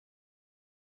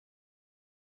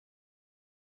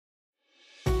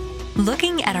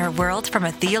Looking at our world from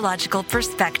a theological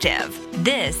perspective.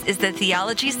 This is the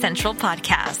Theology Central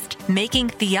Podcast, making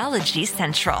theology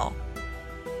central.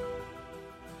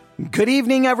 Good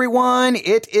evening, everyone.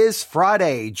 It is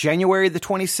Friday, January the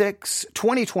 26th,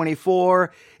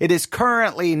 2024. It is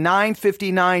currently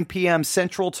 9:59 p.m.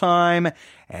 Central Time,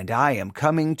 and I am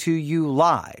coming to you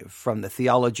live from the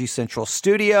Theology Central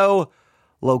studio,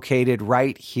 located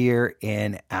right here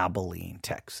in Abilene,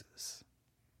 Texas.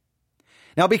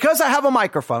 Now, because I have a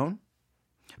microphone,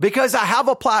 because I have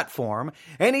a platform,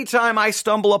 anytime I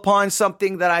stumble upon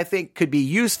something that I think could be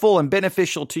useful and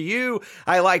beneficial to you,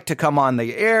 I like to come on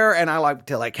the air and I like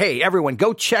to hey, everyone,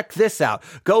 go check this out.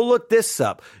 Go look this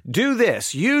up. Do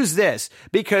this. Use this.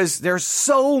 Because there's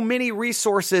so many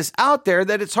resources out there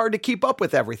that it's hard to keep up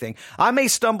with everything. I may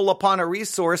stumble upon a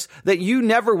resource that you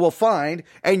never will find,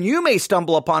 and you may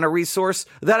stumble upon a resource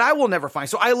that I will never find.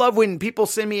 So I love when people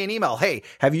send me an email. Hey,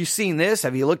 have you seen this?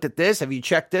 Have you looked at this? Have you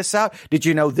checked this out? Did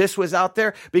you know this was out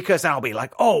there? Because I'll be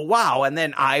like, oh, wow. And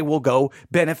then I will go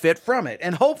benefit from it.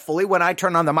 And hopefully when I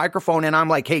turn on the microphone and I'm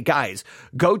like, hey guys,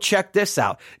 go check this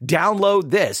out, download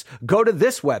this, go to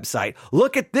this website,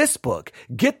 look at this book,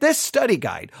 get this study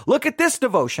guide, look at this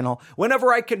devotional.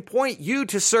 Whenever I can point you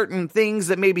to certain things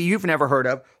that maybe you've never heard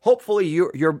of, hopefully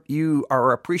you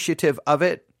are appreciative of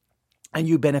it and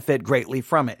you benefit greatly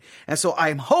from it. And so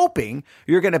I'm hoping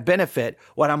you're going to benefit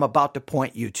what I'm about to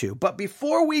point you to. But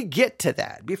before we get to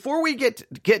that, before we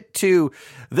get to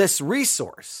this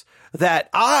resource that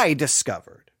I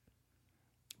discovered,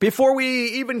 before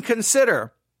we even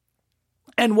consider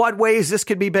in what ways this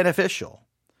could be beneficial,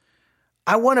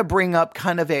 I want to bring up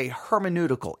kind of a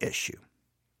hermeneutical issue.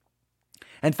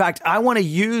 In fact, I want to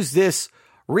use this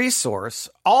resource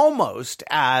almost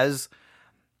as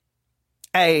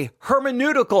a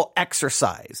hermeneutical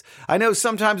exercise. I know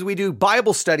sometimes we do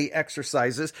Bible study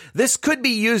exercises. This could be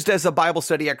used as a Bible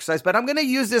study exercise, but I'm going to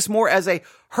use this more as a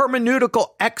hermeneutical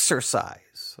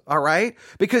exercise. All right?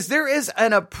 Because there is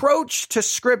an approach to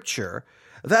Scripture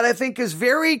that I think is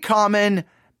very common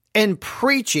in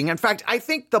preaching. In fact, I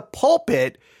think the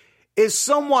pulpit is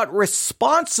somewhat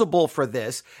responsible for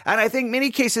this. And I think many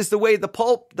cases, the way the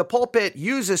pulpit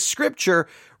uses Scripture,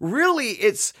 really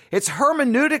it's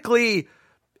hermeneutically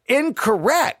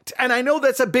incorrect. And I know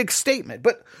that's a big statement,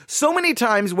 but so many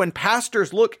times when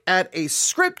pastors look at a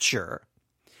scripture,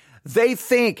 they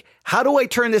think, how do I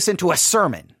turn this into a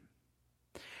sermon?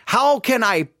 How can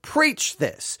I preach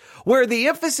this? Where the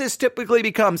emphasis typically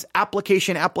becomes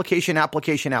application, application,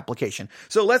 application, application.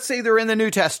 So let's say they're in the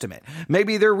New Testament.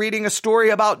 Maybe they're reading a story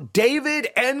about David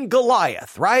and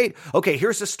Goliath, right? Okay,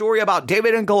 here's a story about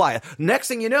David and Goliath. Next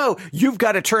thing you know, you've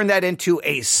got to turn that into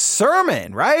a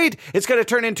sermon, right? It's going to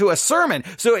turn into a sermon.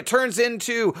 So it turns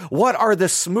into, what are the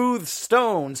smooth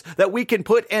stones that we can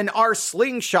put in our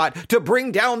slingshot to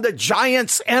bring down the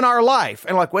giants in our life?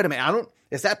 And like, wait a minute,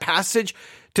 is that passage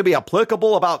to be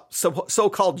applicable about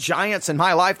so-called giants in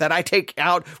my life that I take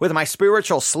out with my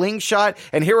spiritual slingshot?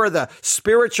 And here are the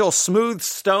spiritual smooth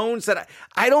stones that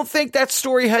I don't think that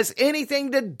story has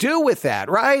anything to do with that,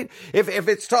 right? If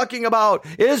it's talking about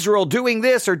Israel doing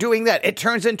this or doing that, it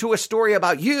turns into a story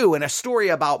about you and a story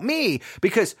about me,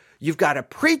 because you've got to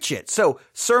preach it. So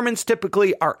sermons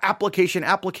typically are application,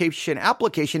 application,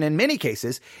 application. In many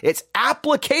cases, it's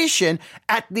application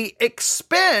at the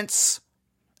expense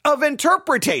of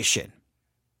interpretation.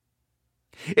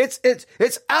 It's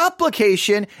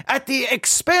application at the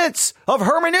expense of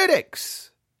hermeneutics.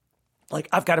 Like,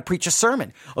 I've got to preach a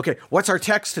sermon. Okay, what's our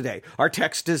text today? Our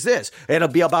text is this. It'll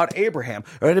be about Abraham,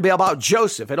 or it'll be about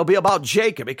Joseph. It'll be about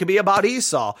Jacob. It could be about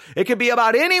Esau. It could be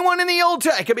about anyone in the Old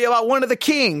Testament. It could be about one of the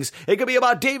kings. It could be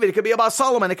about David. It could be about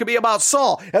Solomon. It could be about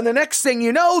Saul. And the next thing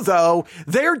you know, though,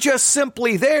 they're just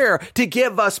simply there to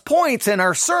give us points in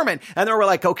our sermon. And then we're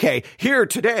like, okay, here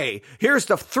today, here's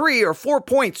the 3 or 4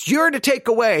 points you're to take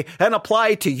away and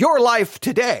apply to your life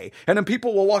today. And then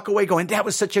people will walk away going, that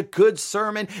was such a good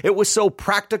sermon. It was so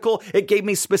practical. It gave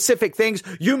me specific things.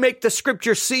 You make the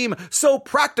scripture seem so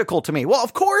practical to me. Well,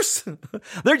 of course,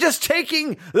 they're just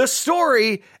taking the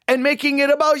story and making it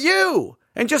about you,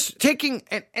 and just taking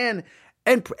and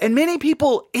many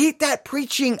people eat that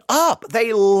preaching up.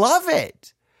 They love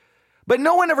it, but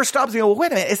no one ever stops and goes, well,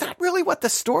 wait a minute. Is that really what the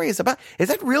story is about? Is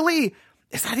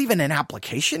that even an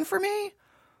application for me?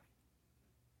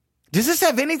 Does this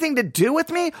have anything to do with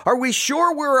me? Are we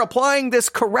sure we're applying this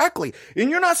correctly? And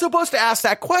you're not supposed to ask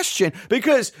that question,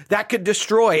 because that could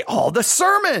destroy all the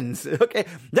sermons. Okay.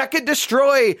 That could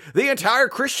destroy the entire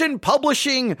Christian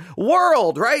publishing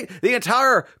world, right? The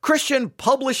entire Christian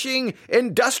publishing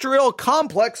industrial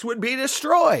complex would be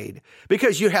destroyed,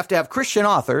 because you have to have Christian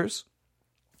authors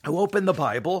who open the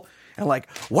Bible And like,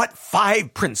 what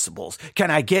 5 principles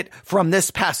can I get from this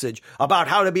passage about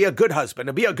how to be a good husband,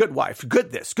 to be a good wife,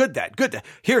 good this, good that, good that.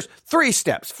 Here's 3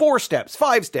 steps, 4 steps,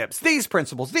 5 steps, these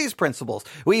principles, these principles.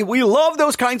 We love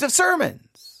those kinds of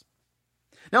sermons.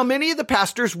 Now, many of the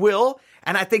pastors will,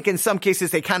 and I think in some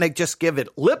cases they kind of just give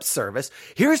it lip service.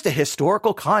 Here's the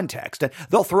historical context. And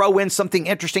they'll throw in something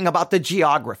interesting about the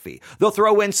geography. They'll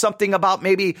throw in something about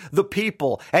maybe the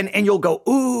people. And you'll go,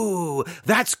 ooh,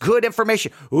 that's good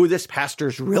information. Ooh, this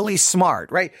pastor's really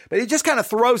smart, right? But he just kind of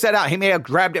throws that out. He may have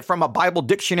grabbed it from a Bible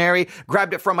dictionary,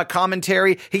 grabbed it from a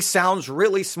commentary. He sounds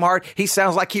really smart. He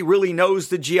sounds like he really knows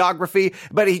the geography,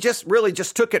 but he just really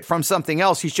just took it from something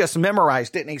else. He's just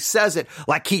memorized it and he says it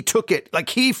like he took it, like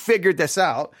he figured this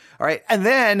out. All right. And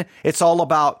then it's all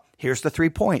about, here's the 3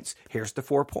 points. Here's the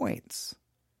 4 points.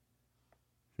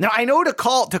 Now I know to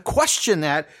question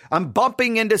that, I'm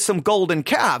bumping into some golden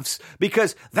calves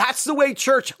because that's the way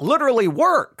church literally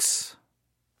works.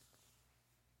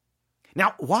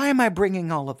 Now, why am I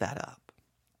bringing all of that up?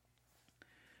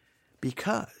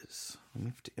 Because,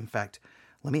 in fact,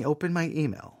 let me open my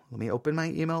email. Let me open my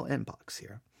email inbox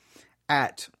here.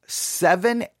 At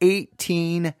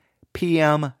 7:18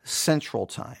 p.m. Central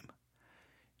Time,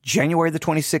 January the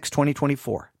 26th,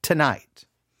 2024, tonight.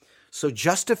 So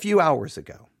just a few hours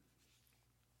ago,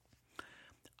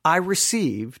 I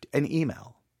received an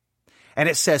email and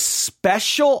it says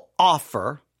special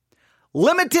offer,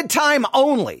 limited time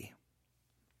only.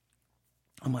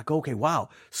 I'm like, okay, wow,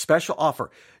 special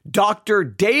offer. Dr.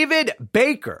 David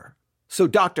Baker. So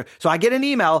I get an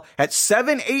email at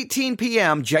 7:18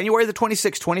 p.m., January the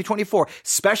 26th, 2024,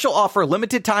 special offer,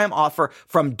 limited time offer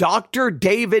from Dr.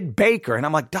 David Baker. And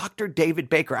I'm like, Dr. David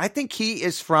Baker. I think he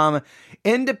is from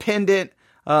Independent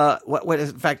Baptist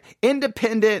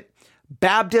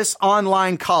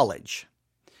Online College.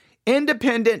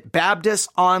 Independent Baptist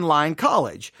Online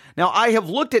College. Now, I have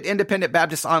looked at Independent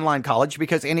Baptist Online College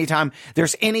because anytime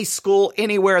there's any school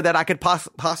anywhere that I could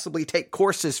possibly take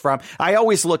courses from, I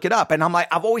always look it up. And I'm like,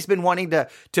 I've always been wanting to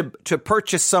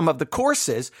purchase some of the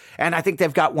courses. And I think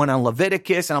they've got one on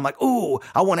Leviticus. And I'm like, ooh,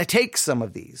 I want to take some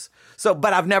of these. So,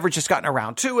 but I've never just gotten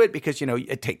around to it because,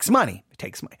 it takes money. It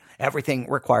takes money. Everything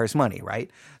requires money, right?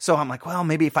 So I'm like, well,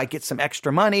 maybe if I get some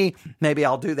extra money, maybe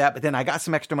I'll do that. But then I got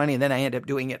some extra money and then I end up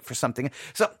doing it for something.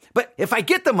 So, but if I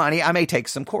get the money, I may take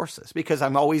some courses because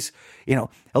I'm always,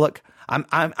 look,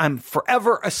 I'm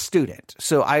forever a student.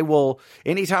 So I will,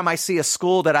 anytime I see a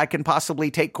school that I can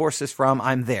possibly take courses from,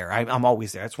 I'm there. I'm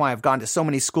always there. That's why I've gone to so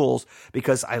many schools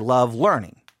because I love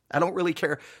learning. I don't really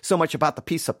care so much about the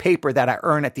piece of paper that I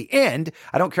earn at the end.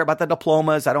 I don't care about the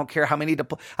diplomas. I don't care how many,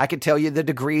 I can tell you the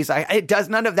degrees.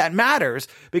 None of that matters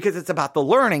because it's about the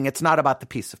learning. It's not about the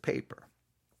piece of paper.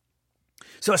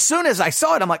 So as soon as I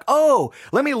saw it, I'm like, oh,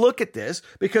 let me look at this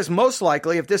because most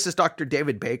likely if this is Dr.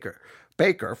 David Baker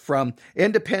from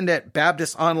Independent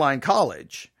Baptist Online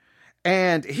College,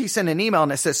 and he sent an email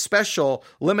and it says special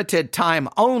limited time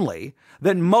only,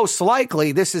 then most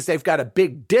likely they've got a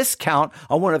big discount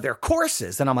on one of their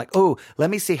courses. And I'm like, oh, let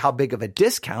me see how big of a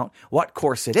discount, what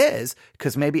course it is,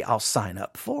 because maybe I'll sign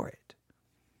up for it.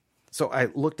 So I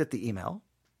looked at the email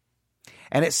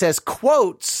and it says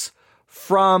quotes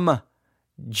from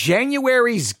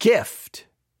January's gift.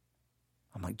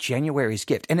 I'm like, January's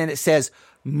gift. And then it says,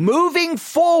 moving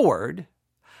forward,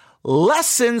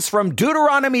 lessons from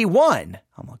Deuteronomy 1.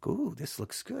 I'm like, ooh, this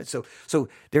looks good. So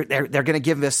they're going to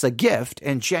give us a gift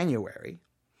in January.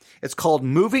 It's called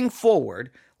Moving Forward,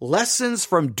 Lessons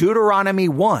from Deuteronomy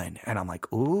 1. And I'm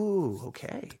like, ooh,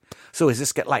 okay. So is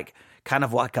this kind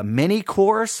of like a mini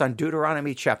course on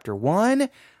Deuteronomy chapter 1?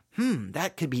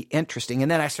 That could be interesting.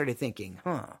 And then I started thinking,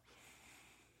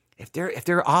 if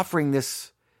they're offering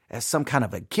this as some kind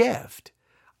of a gift,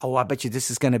 oh, I bet you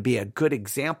this is going to be a good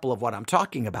example of what I'm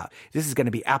talking about. This is going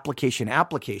to be application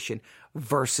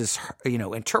versus,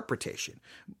 interpretation.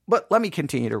 But let me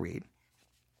continue to read.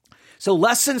 So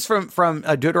lessons from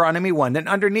Deuteronomy 1. Then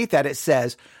underneath that, it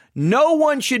says, no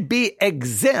one should be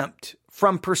exempt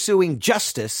from pursuing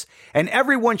justice, and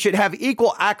everyone should have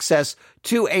equal access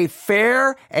to a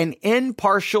fair and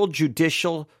impartial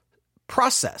judicial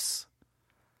process.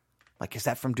 Like, is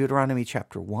that from Deuteronomy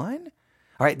chapter 1?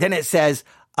 All right. Then it says,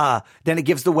 then it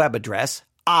gives the web address,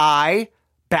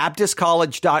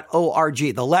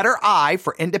 ibaptistcollege.org. The letter I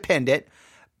for independent,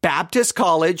 Baptist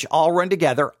College, all run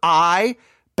together,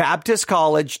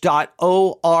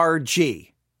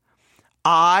 ibaptistcollege.org.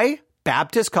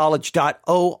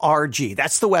 ibaptistcollege.org.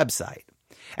 That's the website.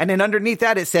 And then underneath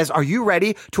that, it says, are you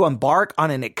ready to embark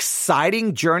on an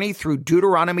exciting journey through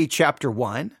Deuteronomy chapter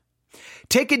 1?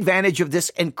 take advantage of this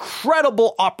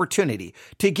incredible opportunity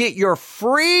to get your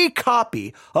free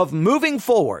copy of Moving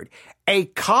Forward, a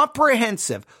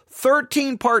comprehensive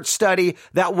 13-part study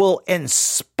that will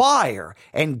inspire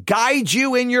and guide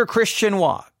you in your Christian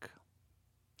walk.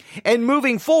 And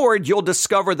moving forward, you'll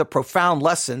discover the profound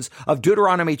lessons of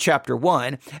Deuteronomy chapter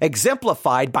 1,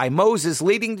 exemplified by Moses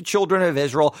leading the children of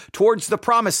Israel towards the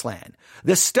promised land.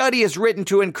 The study is written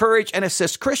to encourage and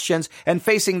assist Christians in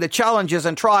facing the challenges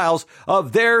and trials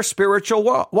of their spiritual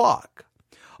walk.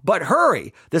 But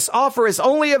hurry, this offer is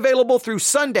only available through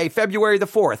Sunday, February the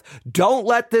 4th. Don't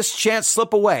let this chance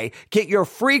slip away. Get your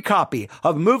free copy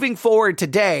of Moving Forward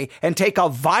today and take a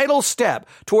vital step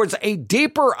towards a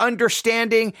deeper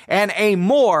understanding and a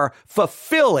more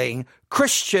fulfilling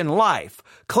Christian life.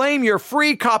 Claim your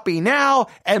free copy now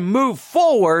and move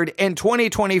forward in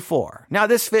 2024. Now,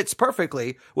 this fits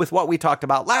perfectly with what we talked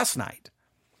about last night.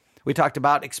 We talked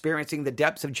about Experiencing the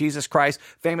Depths of Jesus Christ,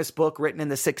 famous book written in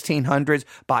the 1600s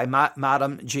by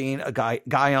Madame Jean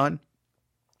Guyon.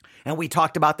 And we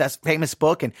talked about that famous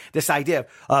book and this idea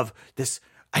of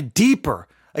a deeper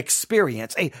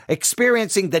experience,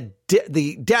 experiencing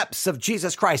the depths of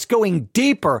Jesus Christ, going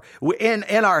deeper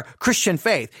in our Christian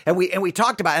faith. And we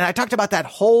talked about, and I talked about that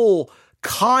whole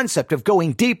concept of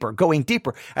going deeper.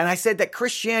 And I said that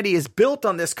Christianity is built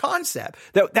on this concept.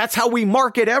 That's how we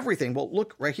market everything. Well,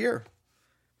 look right here.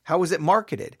 How is it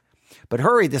marketed? But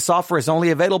hurry, this offer is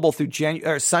only available through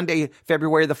Sunday,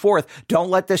 February the 4th. Don't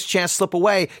let this chance slip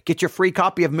away. Get your free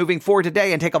copy of Moving Forward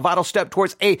today and take a vital step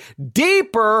towards a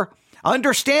deeper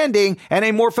understanding and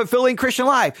a more fulfilling Christian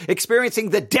life,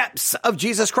 experiencing the depths of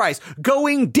Jesus Christ,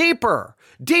 going deeper,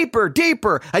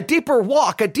 a deeper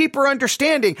walk, a deeper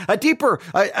understanding, a deeper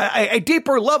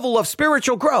level of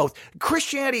spiritual growth.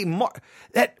 Christianity,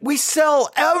 that we sell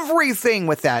everything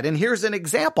with that. And here's an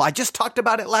example. I just talked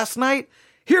about it last night.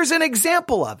 Here's an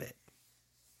example of it.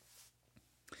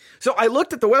 So I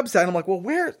looked at the website. I'm like,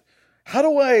 well, how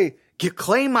do I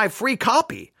claim my free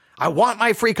copy? I want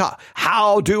my free copy.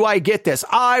 How do I get this?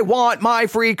 I want my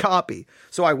free copy.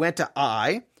 So I went to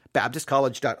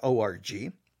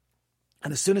ibaptistcollege.org.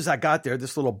 And as soon as I got there,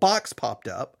 this little box popped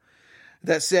up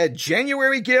that said,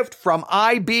 January gift from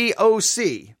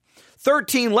IBOC,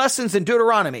 13 lessons in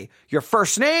Deuteronomy, your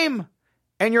first name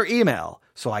and your email.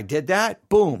 So I did that,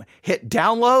 boom, hit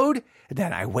download. And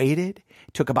then I waited.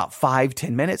 It took about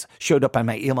 5-10 minutes, showed up on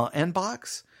my email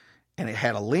inbox, and it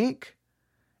had a link.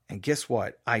 And guess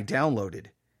what? I downloaded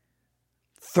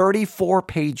 34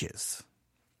 pages,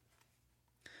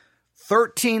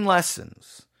 13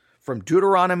 lessons from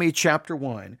Deuteronomy chapter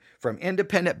 1 from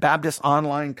Independent Baptist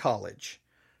Online College,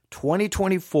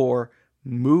 2024,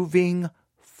 Moving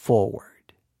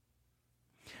Forward.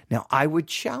 Now, I would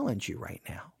challenge you right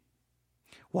now,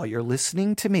 while you're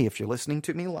listening to me, if you're listening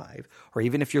to me live, or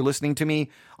even if you're listening to me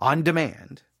on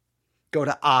demand, go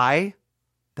to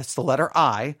that's the letter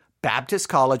I, Baptist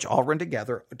College, all run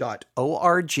together,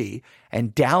 .org,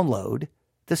 and download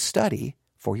the study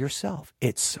for yourself.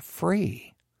 It's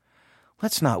free.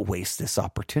 Let's not waste this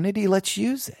opportunity. Let's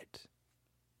use it.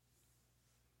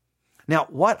 Now,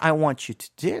 what I want you to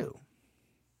do,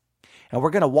 and we're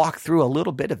going to walk through a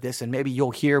little bit of this, and maybe you'll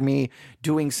hear me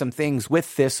doing some things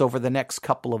with this over the next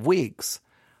couple of weeks.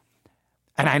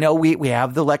 And I know we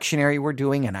have the lectionary we're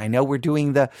doing, and I know we're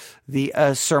doing the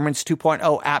Sermons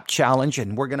 2.0 app challenge,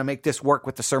 and we're going to make this work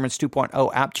with the Sermons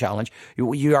 2.0 app challenge.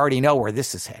 You already know where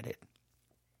this is headed.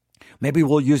 Maybe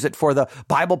we'll use it for the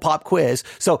Bible Pop quiz.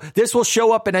 So this will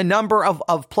show up in a number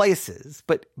of places.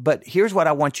 But here's what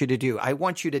I want you to do. I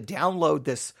want you to download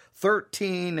this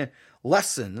 13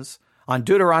 lessons on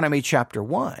Deuteronomy chapter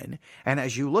 1. And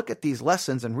as you look at these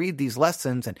lessons and read these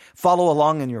lessons and follow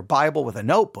along in your Bible with a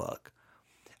notebook,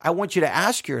 I want you to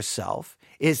ask yourself,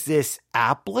 is this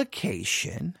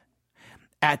application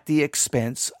at the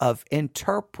expense of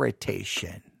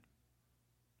interpretation?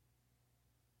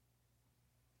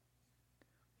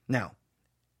 Now,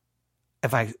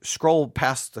 if I scroll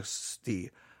past the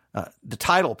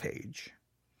title page,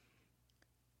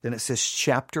 then it says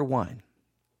chapter 1,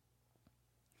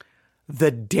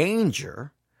 the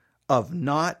danger of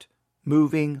not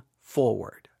moving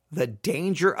forward. The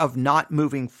danger of not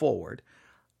moving forward.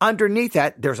 Underneath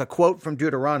that, there's a quote from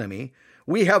Deuteronomy.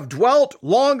 We have dwelt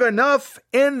long enough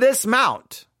in this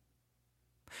mount.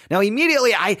 Now,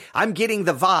 immediately, I'm getting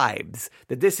the vibes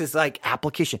that this is like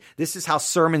application. This is how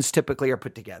sermons typically are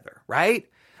put together, right?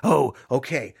 Oh,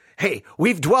 okay. hey,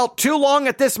 we've dwelt too long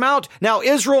at this mount. Now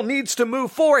Israel needs to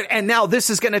move forward. And now this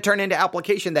is going to turn into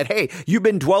application that, hey, you've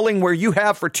been dwelling where you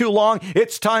have for too long.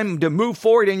 It's time to move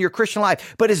forward in your Christian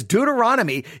life. But is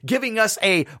Deuteronomy giving us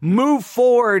a move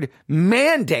forward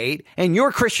mandate in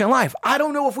your Christian life? I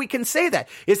don't know if we can say that.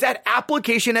 Is that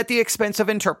application at the expense of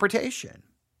interpretation?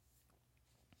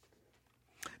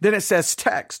 Then it says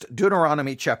text,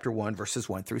 Deuteronomy chapter 1, verses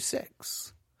 1 through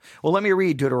 6. Well, let me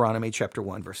read Deuteronomy chapter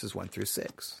 1, verses 1 through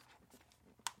 6.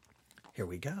 Here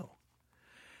we go.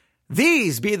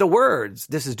 These be the words.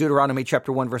 This is Deuteronomy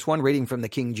chapter 1, verse 1, reading from the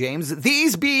King James.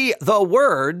 These be the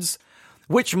words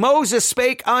which Moses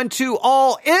spake unto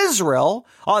all Israel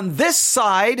on this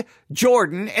side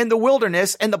Jordan in the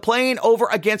wilderness and the plain over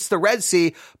against the Red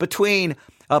Sea between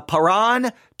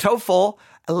Paran, Tophel,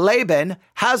 Laban,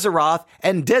 Hazeroth,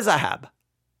 and Dizahab.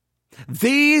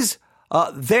 These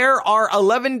there are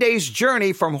 11 days'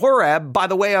 journey from Horeb by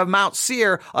the way of Mount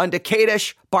Seir unto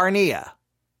Kadesh Barnea.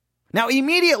 Now,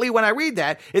 immediately when I read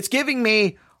that, it's giving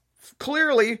me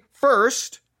clearly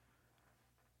first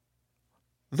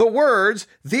the words.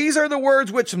 These are the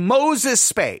words which Moses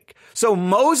spake. So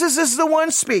Moses is the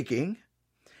one speaking.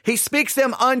 He speaks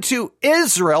them unto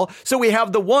Israel. So we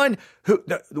have the one who,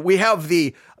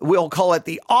 we'll call it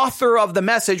the author of the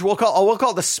message. We'll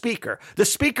call the speaker. The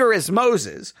speaker is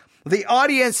Moses. The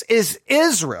audience is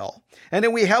Israel. And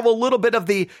then we have a little bit of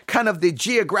the kind of the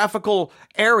geographical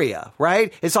area,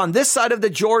 right? It's on this side of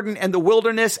the Jordan and the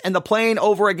wilderness and the plain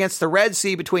over against the Red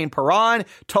Sea between Paran,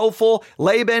 Tophel,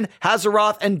 Laban,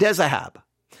 Hazeroth, and Dizahab.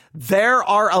 There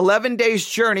are 11 days'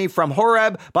 journey from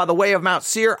Horeb by the way of Mount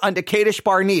Seir unto Kadesh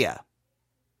Barnea.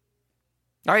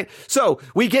 All right. So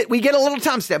we get a little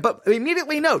time step, but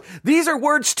immediately note, these are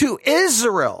words to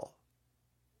Israel.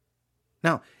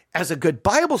 Now, as a good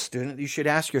Bible student, you should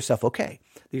ask yourself, okay,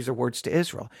 these are words to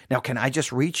Israel. Now, can I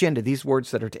just reach into these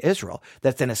words that are to Israel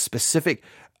that's in a specific,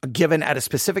 given at a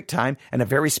specific time and a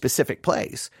very specific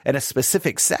place and a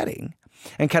specific setting?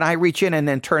 And can I reach in and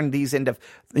then turn these into,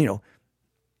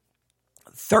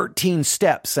 13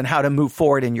 steps on how to move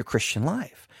forward in your Christian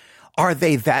life? Are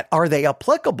they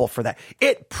applicable for that?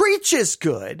 It preaches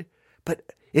good,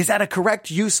 but is that a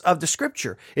correct use of the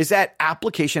scripture? Is that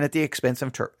application at the expense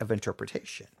of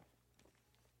interpretation?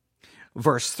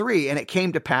 Verse 3, and it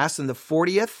came to pass in the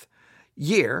 40th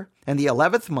year and the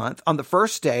 11th month on the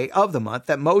first day of the month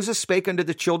that Moses spake unto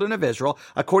the children of Israel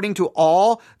according to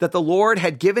all that the Lord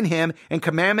had given him and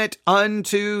commandment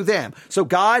unto them. So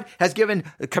God has given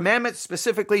commandments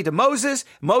specifically to Moses.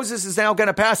 Moses is now going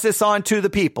to pass this on to the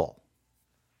people.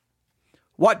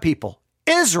 What people?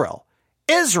 Israel.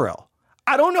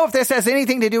 I don't know if this has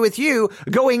anything to do with you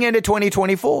going into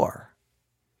 2024.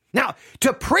 Now,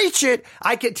 to preach it,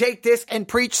 I could take this and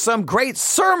preach some great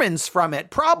sermons from it,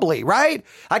 probably, right?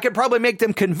 I could probably make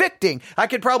them convicting. I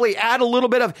could probably add a little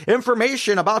bit of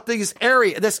information about this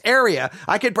area.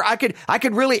 I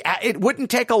could really, it wouldn't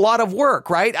take a lot of work,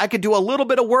 right? I could do a little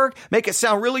bit of work, make it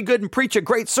sound really good and preach a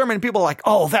great sermon. People are like,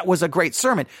 oh, that was a great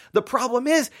sermon. The problem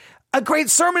is, a great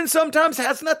sermon sometimes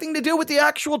has nothing to do with the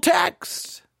actual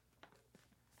text.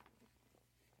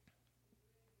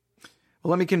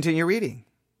 Well, let me continue reading.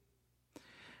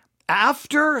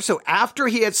 After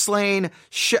he had slain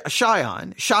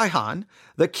Sihon,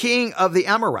 the king of the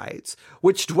Amorites,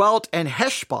 which dwelt in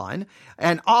Heshbon,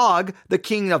 and Og, the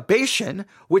king of Bashan,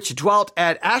 which dwelt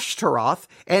at Ashtaroth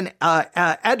and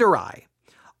Edrei.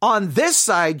 On this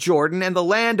side Jordan and the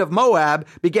land of Moab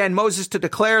began Moses to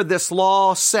declare this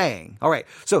law, saying, all right,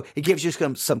 so it gives you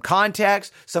some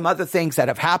context, some other things that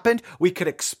have happened. We could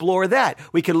explore that.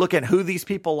 We could look at who these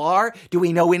people are. Do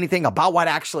we know anything about what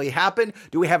actually happened?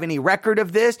 Do we have any record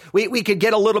of this? We could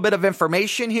get a little bit of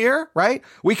information here, right?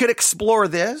 We could explore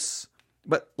this,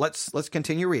 but let's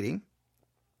continue reading.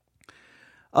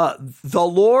 The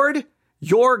Lord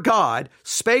your God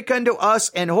spake unto us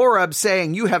in Horeb,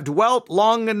 saying, you have dwelt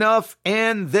long enough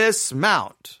in this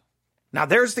mount. Now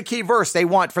there's the key verse they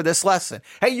want for this lesson.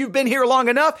 Hey, you've been here long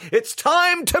enough. It's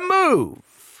time to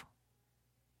move.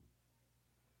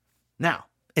 Now,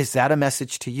 is that a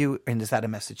message to you and is that a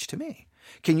message to me?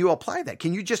 Can you apply that?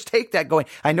 Can you just take that going,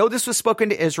 I know this was spoken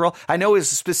to Israel. I know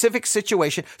it's a specific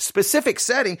situation, specific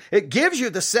setting. It gives you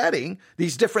the setting,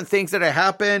 these different things that have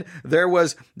happened. There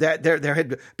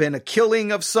had been a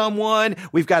killing of someone.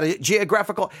 We've got a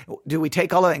geographical. Do we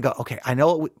take all of that and go, okay, I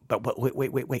know, but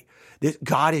wait.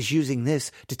 God is using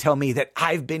this to tell me that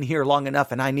I've been here long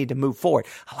enough and I need to move forward.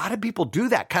 A lot of people do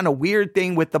that kind of weird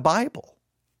thing with the Bible.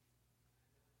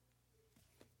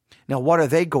 Now, what are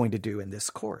they going to do in this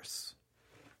course?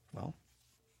 Well,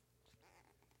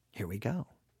 here we go.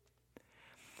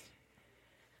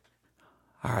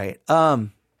 All right.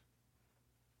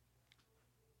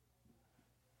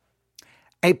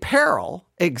 A peril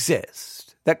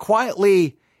exists that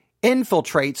quietly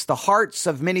infiltrates the hearts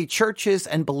of many churches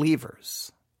and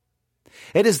believers.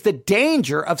 It is the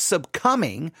danger of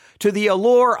succumbing to the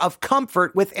allure of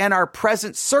comfort within our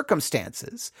present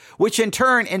circumstances, which in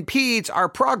turn impedes our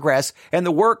progress in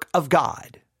the work of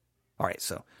God. All right,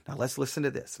 so now let's listen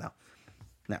to this.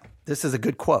 Now, this is a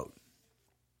good quote.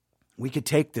 We could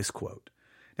take this quote.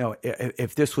 Now,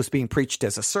 if this was being preached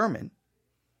as a sermon,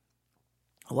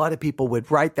 a lot of people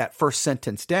would write that first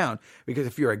sentence down, because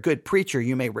if you're a good preacher,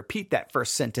 you may repeat that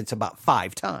first sentence about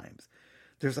 5 times.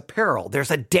 There's a peril, there's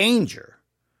a danger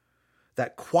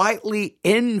that quietly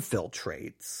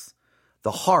infiltrates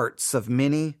the hearts of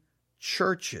many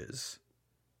churches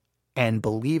and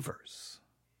believers.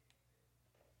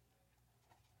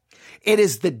 It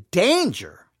is the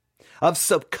danger of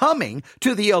succumbing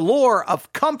to the allure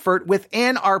of comfort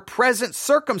within our present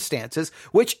circumstances,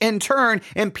 which in turn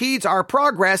impedes our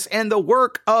progress in the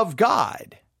work of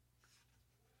God.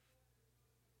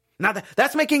 Now,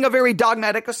 that's making a very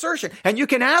dogmatic assertion. And you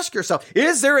can ask yourself,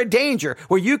 is there a danger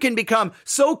where you can become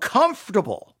so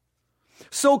comfortable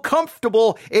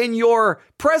in your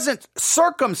present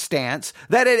circumstance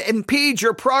that it impedes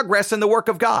your progress in the work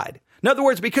of God? In other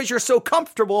words, because you're so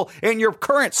comfortable in your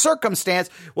current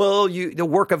circumstance, well, the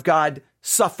work of God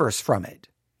suffers from it.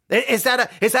 Is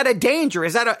that a danger?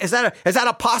 Is that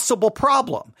a possible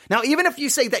problem? Now, even if you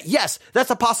say that, yes, that's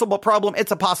a possible problem,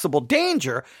 it's a possible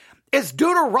danger, is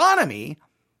Deuteronomy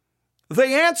the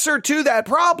answer to that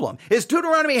problem? Does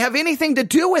Deuteronomy have anything to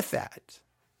do with that?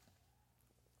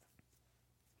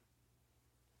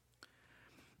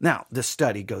 Now, the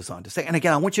study goes on to say, and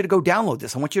again, I want you to go download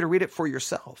this. I want you to read it for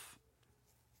yourself.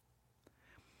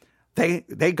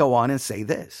 They go on and say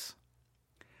this.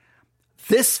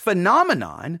 This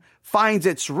phenomenon finds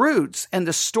its roots in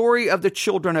the story of the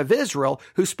children of Israel,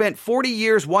 who spent 40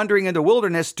 years wandering in the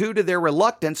wilderness due to their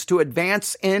reluctance to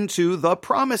advance into the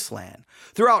promised land.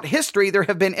 Throughout history, there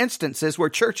have been instances where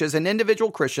churches and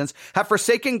individual Christians have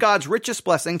forsaken God's richest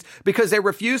blessings because they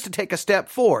refuse to take a step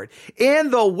forward.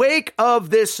 In the wake of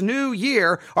this new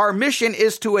year, our mission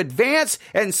is to advance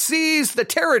and seize the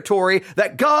territory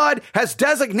that God has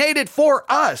designated for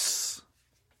us.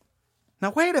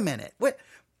 Now, wait a minute.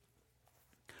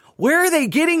 Where are they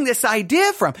getting this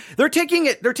idea from? They're taking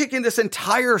this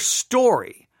entire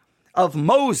story of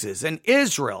Moses and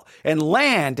Israel and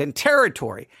land and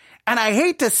territory. And I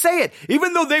hate to say it,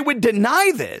 even though they would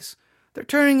deny this, they're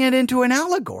turning it into an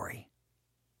allegory.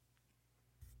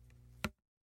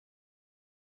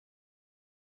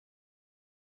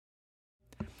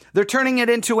 They're turning it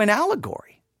into an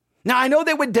allegory. Now, I know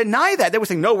they would deny that. They would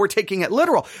say, no, we're taking it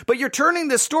literal. But you're turning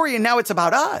this story and now it's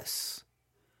about us.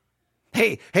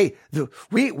 Hey,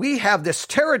 we have this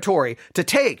territory to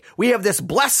take. We have this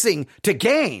blessing to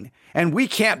gain. And we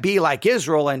can't be like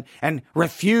Israel and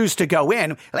refuse to go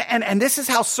in. And this is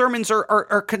how sermons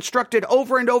are constructed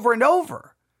over and over and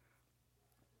over.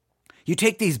 You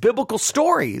take these biblical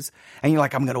stories and you're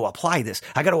like, I'm going to apply this.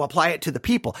 I got to apply it to the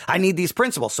people. I need these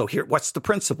principles. So here, what's the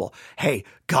principle? Hey,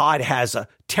 God has a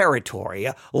territory,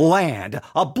 a land,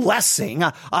 a blessing,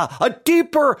 a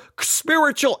deeper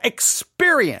spiritual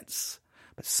experience.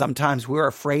 But sometimes we're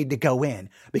afraid to go in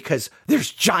because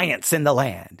there's giants in the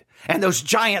land. And those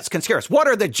giants can scare us. What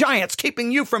are the giants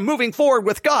keeping you from moving forward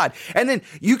with God? And then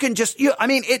you can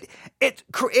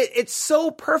it's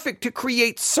so perfect to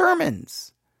create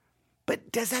sermons.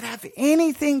 But does that have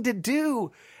anything to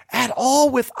do at all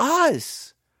with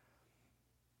us?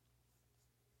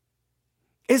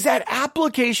 Is that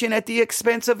application at the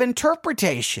expense of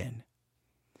interpretation?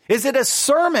 Is it a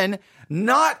sermon,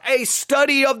 not a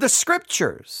study of the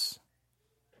scriptures?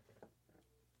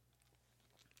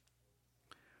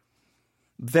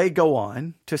 They go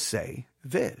on to say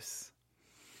this.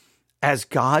 As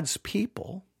God's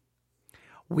people,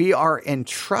 we are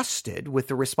entrusted with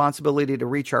the responsibility to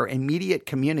reach our immediate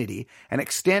community and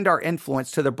extend our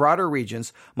influence to the broader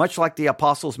regions, much like the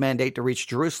apostles' mandate to reach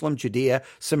Jerusalem, Judea,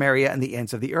 Samaria, and the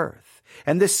ends of the earth.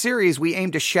 In this series, we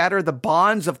aim to shatter the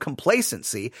bonds of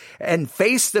complacency and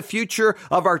face the future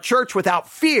of our church without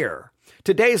fear.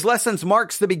 Today's lessons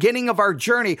marks the beginning of our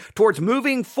journey towards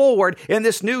moving forward in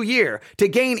this new year. To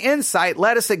gain insight,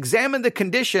 let us examine the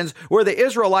conditions where the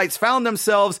Israelites found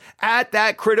themselves at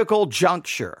that critical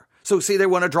juncture. So see, they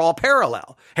want to draw a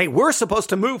parallel. Hey, we're supposed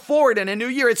to move forward in a new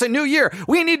year. It's a new year.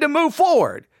 We need to move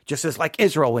forward, just as like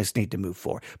Israelites need to move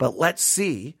forward. But let's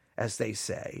see, as they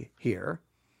say here,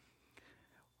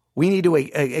 we need to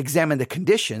examine the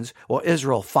conditions where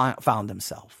Israel found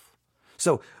themselves.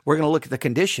 So we're going to look at the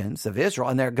conditions of Israel,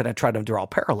 and they're going to try to draw a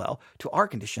parallel to our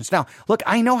conditions. Now, look,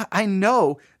 I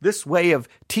know this way of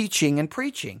teaching and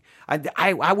preaching.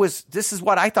 This is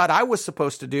what I thought I was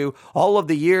supposed to do all of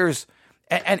the years,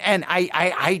 and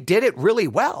I did it really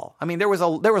well. I mean,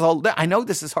 I know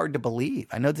this is hard to believe.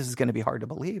 I know this is going to be hard to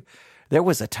believe. There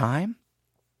was a time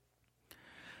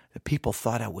that people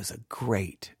thought I was a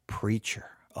great preacher.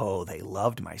 Oh, they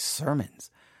loved my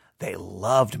sermons. They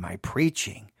loved my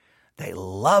preaching. They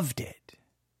loved it.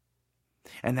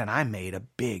 And then I made a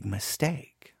big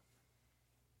mistake.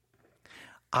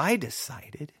 I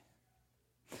decided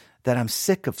that I'm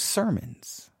sick of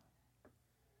sermons.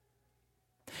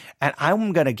 And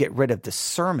I'm going to get rid of the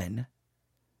sermon,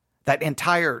 that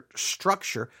entire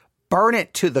structure, burn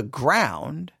it to the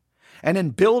ground, and then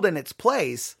build in its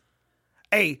place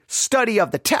a study of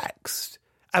the text.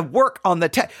 I work on the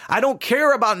text. I don't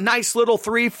care about nice little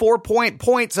 3-4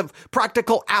 points of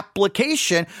practical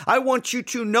application. I want you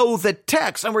to know the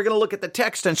text. And we're going to look at the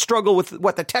text and struggle with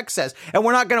what the text says. And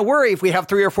we're not going to worry if we have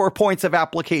 3 or 4 points of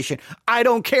application. I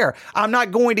don't care. I'm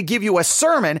not going to give you a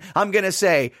sermon. I'm going to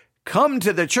say, come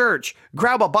to the church,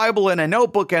 grab a Bible and a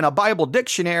notebook and a Bible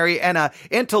dictionary and a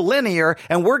interlinear,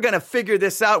 and we're going to figure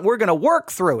this out. We're going to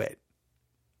work through it.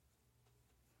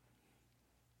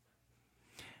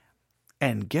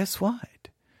 And guess what?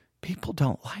 People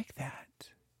don't like that.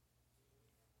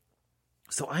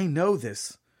 So I know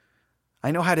this.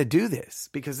 I know how to do this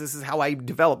because this is how I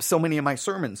developed so many of my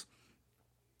sermons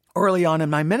early on in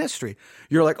my ministry.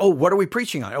 You're like, oh, what are we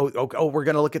preaching on? Oh, we're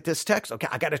going to look at this text. Okay,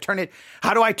 I got to turn it.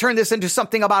 How do I turn this into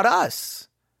something about us?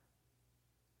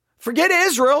 Forget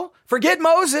Israel. Forget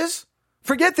Moses.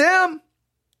 Forget them.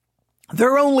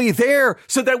 They're only there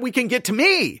so that we can get to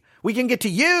me. We can get to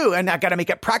you, and I got to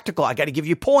make it practical. I got to give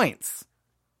you points.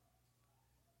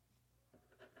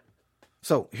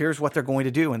 So here's what they're going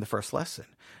to do in the first lesson.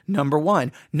 Number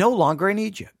 1, no longer in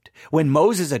Egypt. When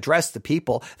Moses addressed the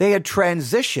people, they had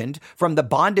transitioned from the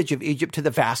bondage of Egypt to the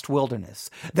vast wilderness.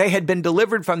 They had been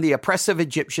delivered from the oppressive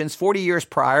Egyptians 40 years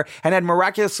prior and had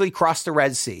miraculously crossed the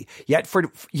Red Sea. Yet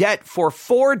for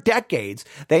 4 decades,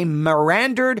 they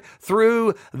meandered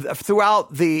through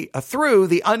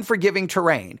the unforgiving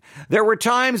terrain. There were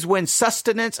times when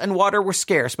sustenance and water were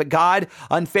scarce, but God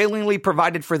unfailingly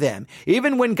provided for them.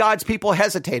 Even when God's people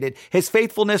hesitated, his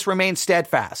faithfulness remained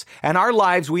steadfast. And our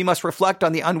lives, we must reflect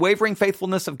on the unwavering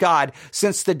faithfulness of God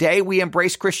since the day we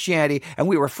embraced Christianity and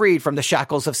we were freed from the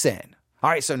shackles of sin. All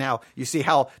right, so now you see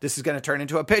how this is going to turn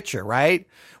into a picture, right?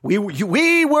 We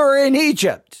were in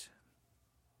Egypt.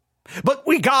 But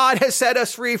God has set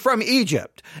us free from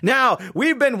Egypt. Now,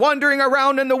 we've been wandering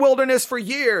around in the wilderness for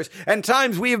years, and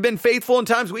times we have been faithful and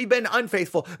times we've been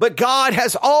unfaithful. But God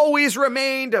has always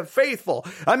remained faithful.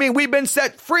 I mean, we've been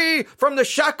set free from the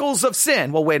shackles of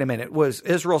sin. Well, wait a minute. Was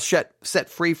Israel set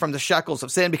free from the shackles of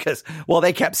sin because, well,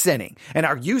 they kept sinning? And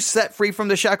are you set free from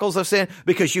the shackles of sin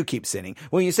because you keep sinning?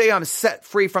 When you say I'm set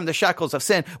free from the shackles of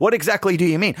sin, what exactly do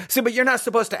you mean? See, but you're not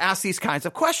supposed to ask these kinds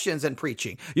of questions in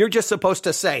preaching. You're just supposed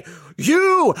to say,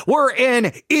 you were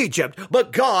in Egypt,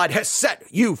 but God has set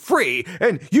you free,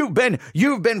 and you've been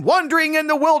wandering in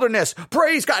the wilderness.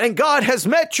 Praise God, and God has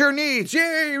met your needs.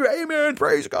 Yay, amen,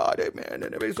 praise God, amen. And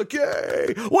everybody's like,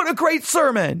 yay, what a great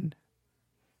sermon.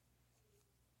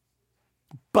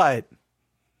 But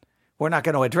we're not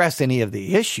going to address any of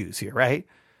the issues here, right?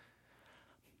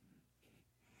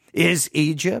 Is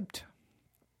Egypt?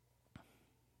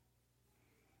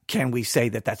 Can we say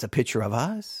that that's a picture of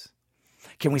us?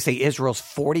 Can we say Israel's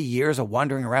 40 years of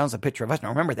wandering around is a picture of us? Now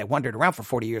remember, they wandered around for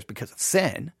 40 years because of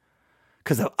sin,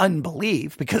 because of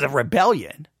unbelief, because of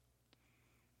rebellion.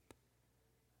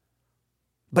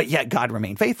 But yet God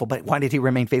remained faithful. But why did he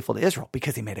remain faithful to Israel?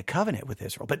 Because he made a covenant with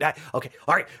Israel. But all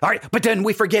right. But then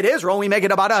we forget Israel and we make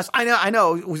it about us. I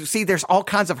know. See, there's all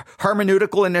kinds of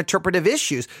hermeneutical and interpretive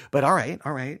issues. But all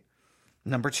right.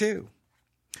 Number 2.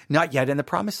 Not yet in the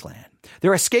promised land.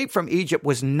 Their escape from Egypt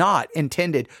was not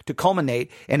intended to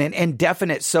culminate in an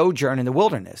indefinite sojourn in the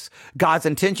wilderness. God's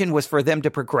intention was for them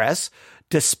to progress.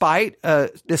 Despite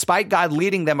God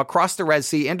leading them across the Red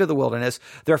Sea into the wilderness,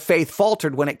 their faith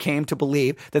faltered when it came to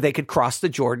believe that they could cross the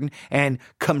Jordan and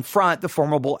confront the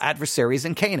formidable adversaries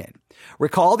in Canaan.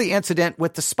 Recall the incident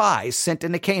with the spies sent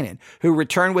into Canaan, who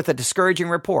returned with a discouraging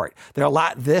report.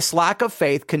 This lack of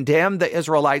faith condemned the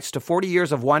Israelites to 40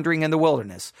 years of wandering in the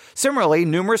wilderness. Similarly,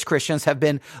 numerous Christians Christians have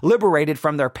been liberated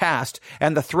from their past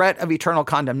and the threat of eternal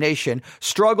condemnation,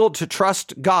 struggled to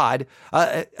trust God.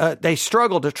 They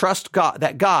struggle to trust God,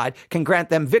 that God can grant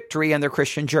them victory in their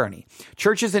Christian journey.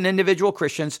 Churches and individual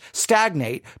Christians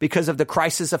stagnate because of the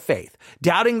crisis of faith,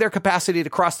 doubting their capacity to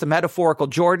cross the metaphorical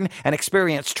Jordan and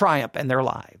experience triumph in their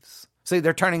lives. See,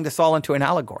 they're turning this all into an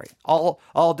allegory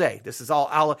all day. This is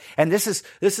all, and this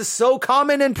is so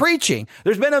common in preaching.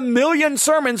 There's been 1 million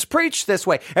sermons preached this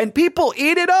way, and people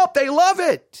eat it up. They love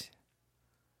it.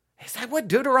 Is that what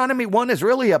Deuteronomy 1 is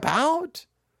really about?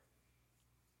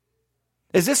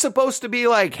 Is this supposed to be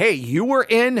like, hey, you were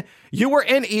in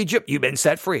Egypt, you've been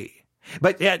set free.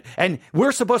 But yet, and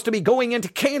we're supposed to be going into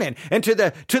Canaan, into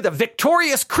the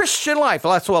victorious Christian life.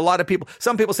 Well, that's what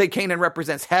some people say Canaan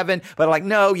represents heaven, but like,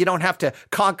 no, you don't have to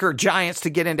conquer giants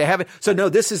to get into heaven. So no,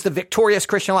 this is the victorious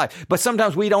Christian life. But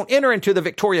sometimes we don't enter into the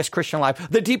victorious Christian life,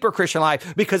 the deeper Christian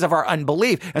life, because of our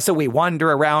unbelief. And so we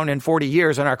wander around in 40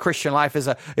 years and our Christian life is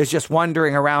just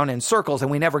wandering around in circles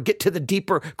and we never get to the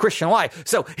deeper Christian life.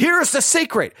 So here's the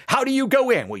secret. How do you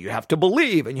go in? Well, you have to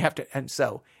believe and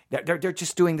so they're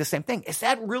just doing the same thing. Is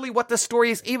that really what the story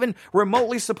is even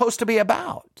remotely supposed to be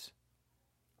about?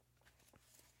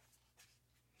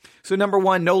 So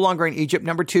 1, no longer in Egypt.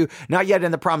 2, not yet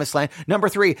in the promised land.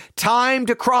 3, time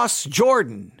to cross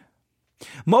Jordan.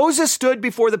 Moses stood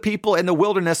before the people in the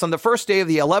wilderness on the first day of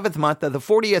the 11th month of the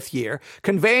 40th year,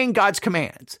 conveying God's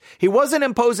commands. He wasn't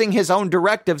imposing his own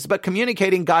directives, but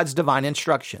communicating God's divine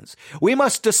instructions. We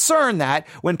must discern that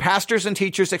when pastors and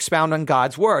teachers expound on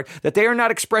God's word, that they are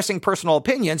not expressing personal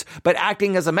opinions, but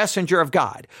acting as a messenger of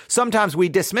God. Sometimes we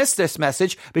dismiss this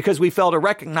message because we fail to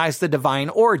recognize the divine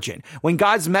origin. When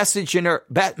God's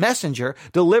messenger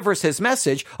delivers his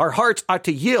message, our hearts ought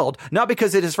to yield, not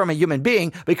because it is from a human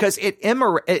being, because it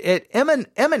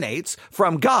emanates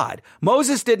from God.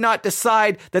 Moses did not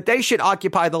decide that they should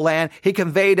occupy the land. He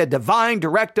conveyed a divine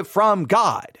directive from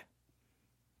God.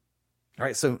 All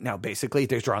right, so now basically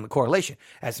there's drawing the correlation.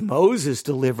 As Moses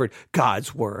delivered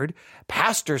God's word,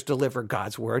 pastors deliver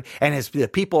God's word, and as the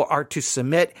people are to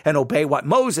submit and obey what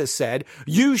Moses said,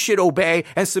 you should obey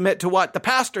and submit to what the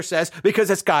pastor says because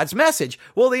it's God's message.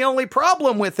 Well, the only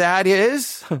problem with that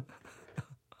is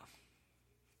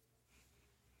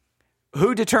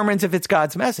who determines if it's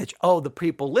God's message? Oh, the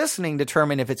people listening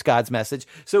determine if it's God's message.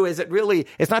 So is it really,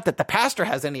 it's not that the pastor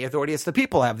has any authority, it's the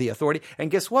people have the authority. And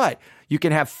guess what? You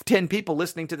can have 10 people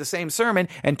listening to the same sermon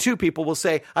and 2 people will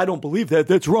say, I don't believe that,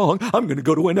 that's wrong. I'm going to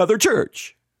go to another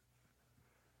church.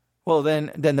 Well,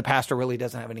 then the pastor really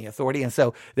doesn't have any authority. And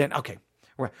so then, okay.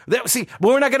 See,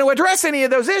 we're not going to address any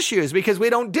of those issues because we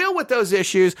don't deal with those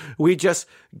issues. We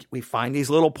find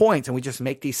these little points and we just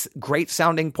make these great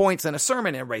sounding points in a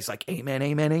sermon. And everybody's like, amen,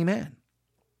 amen, amen.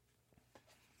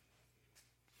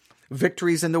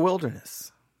 Victories in the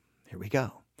wilderness. Here we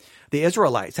go. The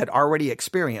Israelites had already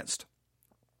experienced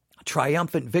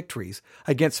triumphant victories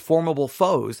against formidable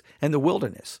foes in the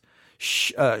wilderness.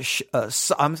 I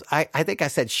think I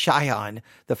said Shihon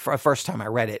the first time I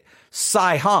read it.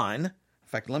 Sihon.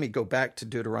 In fact, let me go back to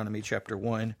Deuteronomy chapter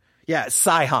 1. Yeah,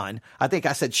 Sihon. I think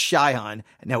I said Shihon.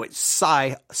 No, it's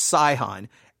Sihon.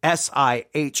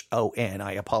 S-I-H-O-N.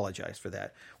 I apologize for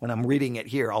that. When I'm reading it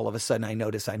here, all of a sudden I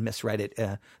notice I misread it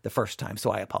the first time,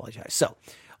 so I apologize. So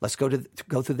let's go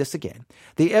through this again.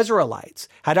 The Israelites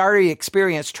had already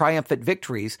experienced triumphant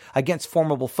victories against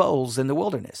formidable foes in the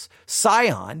wilderness.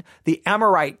 Sihon, the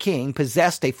Amorite king,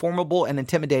 possessed a formidable and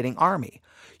intimidating army.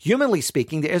 Humanly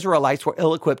speaking, the Israelites were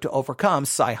ill-equipped to overcome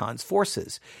Sihon's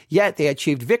forces. Yet they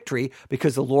achieved victory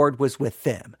because the Lord was with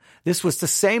them. This was the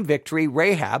same victory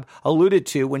Rahab alluded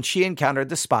to when she encountered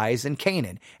the spies in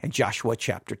Canaan in Joshua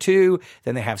chapter 2.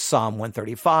 Then they have Psalm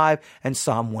 135 and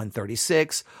Psalm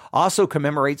 136 also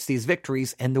commemorates these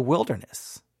victories in the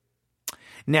wilderness.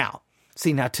 Now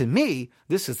to me,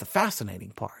 this is the fascinating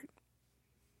part.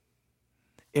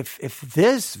 If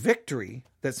this victory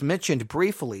that's mentioned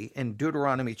briefly in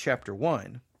Deuteronomy chapter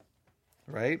 1,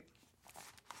 right?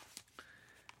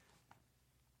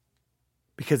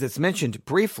 Because it's mentioned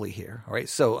briefly here, all right?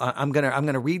 So I'm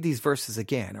gonna read these verses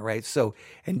again, all right? So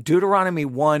in Deuteronomy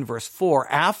 1 verse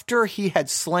 4, after he had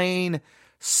slain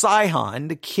Sihon,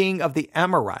 the king of the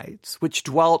Amorites, which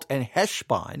dwelt in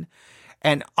Heshbon,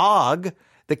 and Og,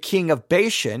 the king of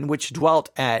Bashan, which dwelt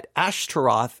at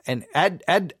Ashtaroth and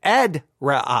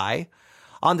Edrei,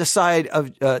 on the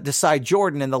side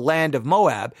Jordan in the land of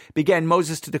Moab, began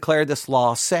Moses to declare this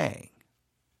law, saying.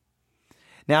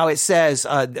 Now it says,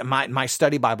 my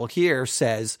study Bible here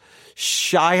says,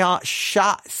 Sihon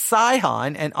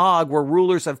and Og were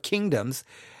rulers of kingdoms,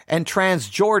 and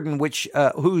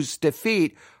Transjordan, whose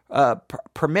defeat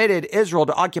permitted Israel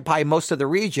to occupy most of the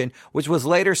region, which was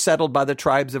later settled by the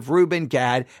tribes of Reuben,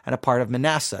 Gad, and a part of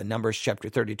Manasseh, Numbers chapter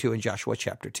 32 and Joshua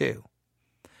chapter 2.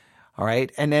 All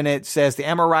right. And then it says the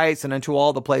Amorites and unto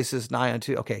all the places nigh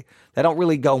unto. Okay. They don't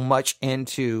really go much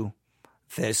into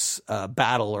this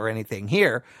battle or anything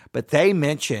here, but they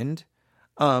mentioned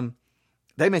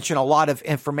a lot of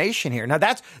information here. Now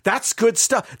that's good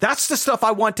stuff. That's the stuff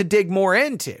I want to dig more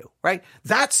into, right?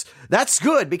 That's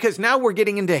good because now we're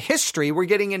getting into history. We're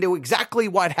getting into exactly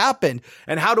what happened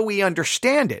and how do we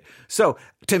understand it. So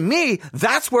to me,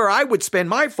 that's where I would spend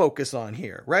my focus on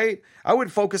here, right? I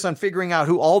would focus on figuring out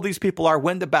who all these people are,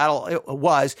 when the battle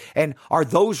was, and are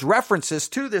those references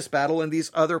to this battle in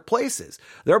these other places.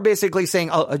 They're basically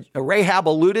saying Rahab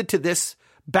alluded to this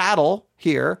battle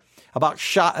here about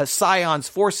Sihon's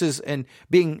forces and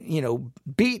being,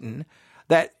 beaten,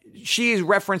 that she's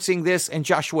referencing this in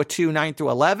Joshua 2, 9 through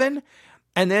 11.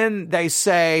 And then they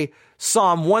say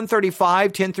Psalm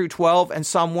 135, 10 through 12, and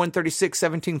Psalm 136,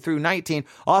 17 through 19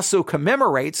 also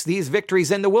commemorates these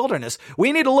victories in the wilderness.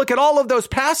 We need to look at all of those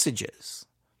passages.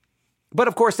 But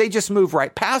of course, they just move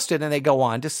right past it and they go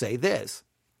on to say this.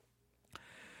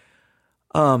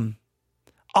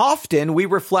 Often we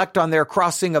reflect on their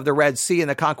crossing of the Red Sea and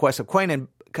the conquest of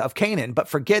Canaan, but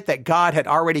forget that God had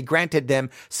already granted them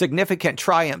significant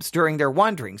triumphs during their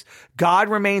wanderings. God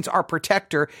remains our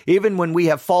protector even when we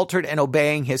have faltered in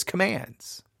obeying his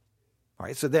commands. All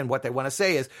right, so then what they want to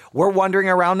say is we're wandering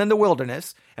around in the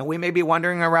wilderness, and we may be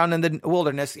wandering around in the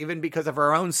wilderness even because of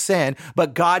our own sin,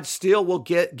 but God still will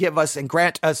give us and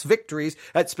grant us victories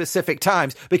at specific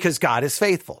times because God is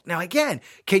faithful. Now, again,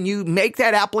 can you make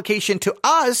that application to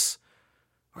us?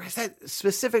 Or is that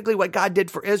specifically what God did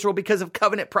for Israel because of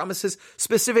covenant promises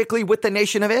specifically with the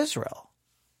nation of Israel?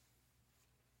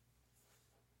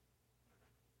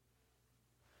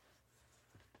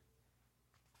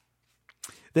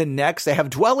 Then next, they have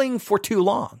dwelling for too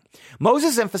long.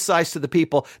 Moses emphasized to the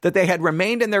people that they had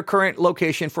remained in their current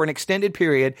location for an extended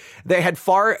period. They had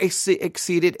far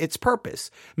exceeded its purpose.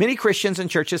 Many Christians and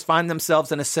churches find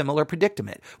themselves in a similar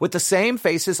predicament, with the same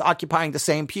faces occupying the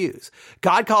same pews.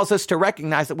 God calls us to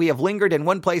recognize that we have lingered in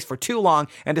one place for too long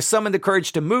and to summon the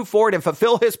courage to move forward and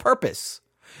fulfill his purpose.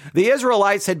 The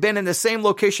Israelites had been in the same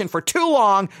location for too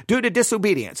long due to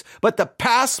disobedience, but the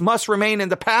past must remain in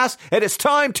the past. It is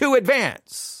time to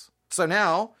advance. So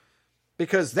now,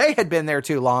 because they had been there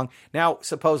too long, now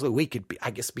supposedly we could be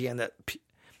in the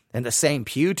same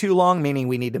pew too long, meaning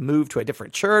we need to move to a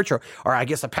different church, or I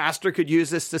guess a pastor could use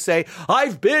this to say,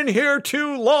 I've been here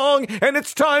too long and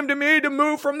it's time to me to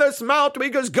move from this mount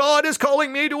because God is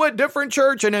calling me to a different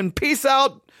church, and then peace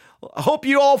out. I hope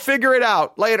you all figure it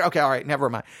out later. Okay, all right, never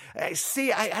mind.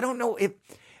 See, I don't know if...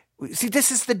 See,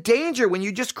 this is the danger when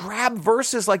you just grab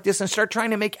verses like this and start trying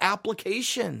to make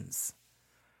applications.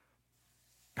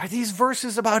 Are these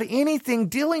verses about anything,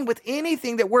 dealing with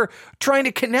anything that we're trying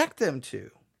to connect them to?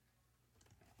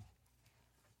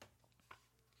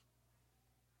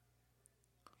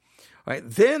 All right,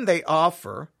 then they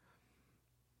offer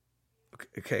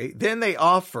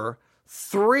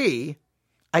three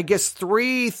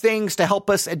things to help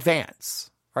us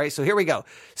advance. All right, so here we go.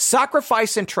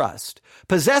 Sacrifice and trust.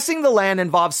 Possessing the land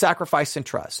involves sacrifice and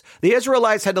trust. The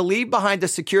Israelites had to leave behind the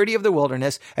security of the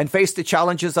wilderness and face the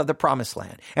challenges of the promised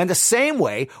land. And the same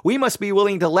way, we must be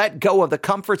willing to let go of the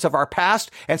comforts of our past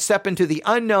and step into the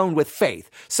unknown with faith.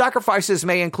 Sacrifices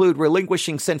may include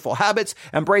relinquishing sinful habits,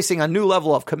 embracing a new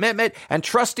level of commitment, and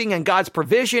trusting in God's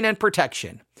provision and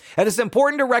protection. It is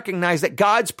important to recognize that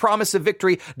God's promise of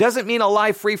victory doesn't mean a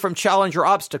life free from challenge or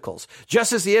obstacles.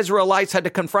 Just as the Israelites had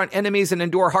to confront enemies and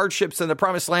endure hardships in the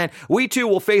promised land, we too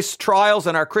will face trials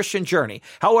in our Christian journey.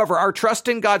 However, our trust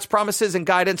in God's promises and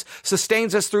guidance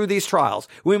sustains us through these trials.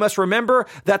 We must remember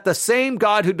that the same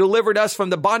God who delivered us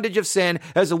from the bondage of sin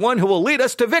is the one who will lead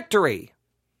us to victory.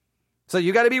 So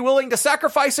you got to be willing to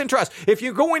sacrifice and trust. If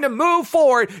you're going to move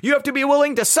forward, you have to be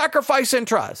willing to sacrifice and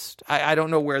trust. I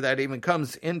don't know where that even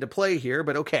comes into play here,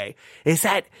 but okay. Is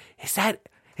that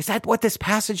what this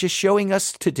passage is showing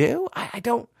us to do? I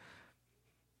don't.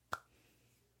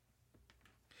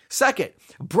 Second,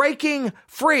 breaking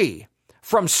free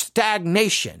from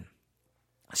stagnation.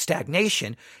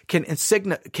 Stagnation can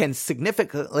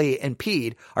significantly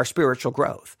impede our spiritual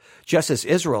growth. Just as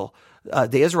Israel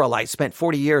the Israelites spent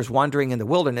 40 years wandering in the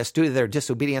wilderness due to their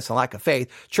disobedience and lack of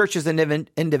faith, churches and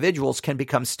individuals can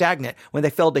become stagnant when they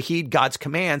fail to heed God's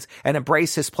commands and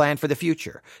embrace his plan for the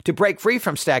future. To break free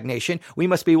from stagnation, we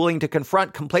must be willing to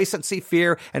confront complacency,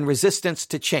 fear, and resistance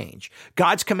to change.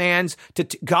 God's command to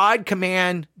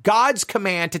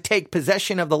take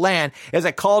possession of the land is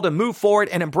a call to move forward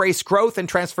and embrace growth and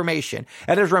transformation.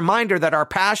 It is a reminder that our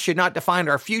past should not define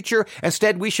our future.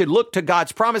 Instead, we should look to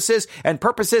God's promises and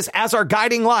purposes as our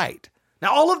guiding light.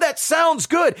 Now, all of that sounds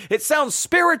good. It sounds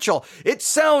spiritual. It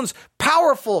sounds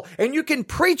powerful, and you can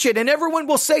preach it, and everyone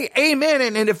will say amen.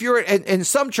 And if you're in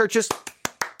some churches,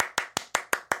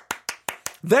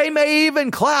 they may even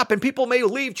clap, and people may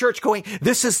leave church going,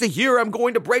 this is the year I'm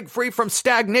going to break free from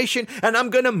stagnation, and I'm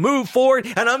going to move forward,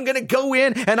 and I'm going to go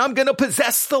in, and I'm going to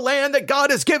possess the land that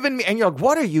God has given me. And you're like,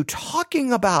 what are you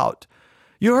talking about?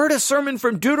 You heard a sermon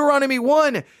from Deuteronomy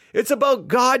 1. It's about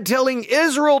God telling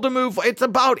Israel to move. It's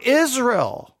about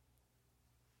Israel.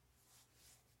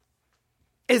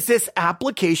 Is this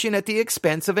application at the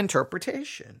expense of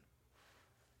interpretation?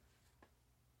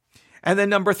 And then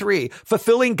number 3,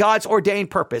 fulfilling God's ordained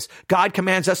purpose. God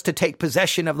commands us to take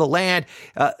possession of the land.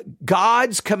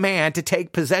 God's command to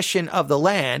take possession of the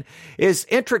land is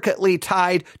intricately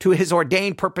tied to his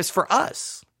ordained purpose for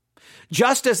us.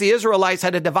 Just as the Israelites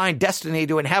had a divine destiny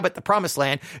to inhabit the promised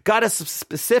land, God has a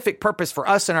specific purpose for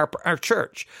us and our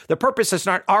church. The purpose is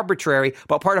not arbitrary,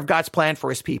 but part of God's plan for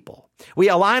his people. We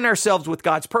align ourselves with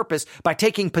God's purpose by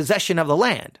taking possession of the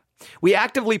land. We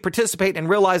actively participate in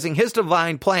realizing his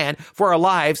divine plan for our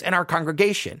lives and our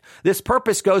congregation. This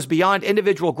purpose goes beyond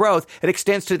individual growth. It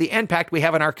extends to the impact we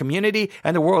have in our community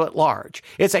and the world at large.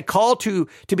 It's a call to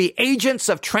be agents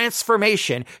of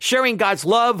transformation, sharing God's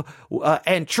love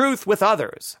and truth with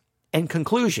others. In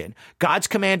conclusion, God's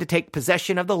command to take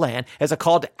possession of the land is a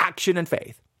call to action and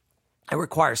faith. It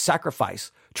requires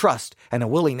sacrifice, trust, and a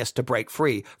willingness to break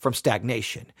free from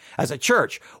stagnation. As a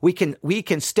church, we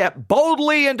can step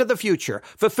boldly into the future,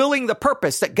 fulfilling the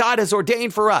purpose that God has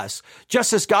ordained for us.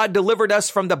 Just as God delivered us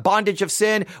from the bondage of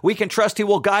sin, we can trust he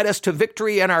will guide us to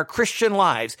victory in our Christian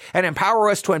lives and empower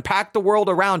us to impact the world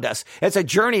around us. It's a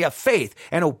journey of faith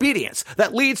and obedience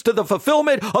that leads to the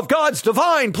fulfillment of God's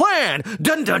divine plan.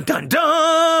 Dun, dun, dun,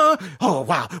 dun. Oh,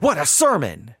 wow. What a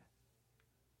sermon.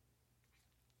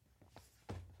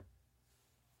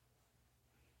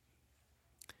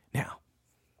 Now,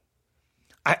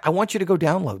 I want you to go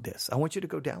download this. I want you to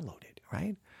go download it,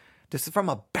 right? This is from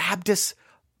a Baptist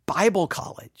Bible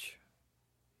college.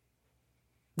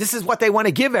 This is what they want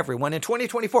to give everyone in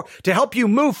 2024 to help you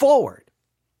move forward.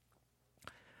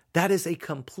 That is a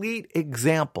complete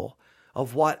example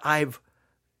of what I've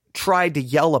tried to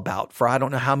yell about for I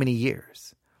don't know how many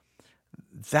years.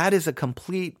 That is a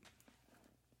complete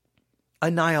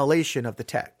annihilation of the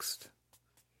text.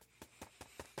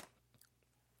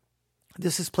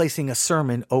 This is placing a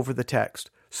sermon over the text.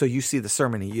 So you see the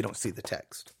sermon and you don't see the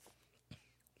text.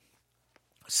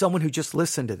 Someone who just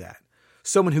listened to that.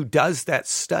 Someone who does that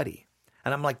study.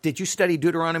 And I'm like, did you study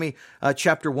Deuteronomy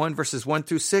chapter 1, verses 1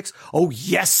 through 6? Oh,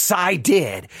 yes, I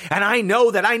did. And I know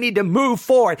that I need to move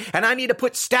forward and I need to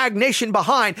put stagnation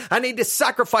behind. I need to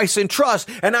sacrifice and trust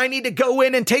and I need to go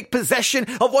in and take possession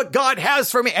of what God has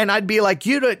for me. And I'd be like,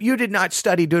 you did not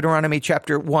study Deuteronomy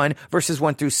chapter 1, verses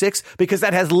 1 through 6, because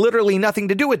that has literally nothing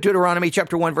to do with Deuteronomy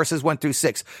chapter 1, verses 1 through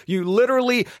 6. You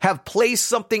literally have placed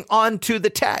something onto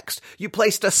the text. You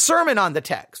placed a sermon on the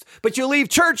text, but you leave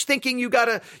church thinking you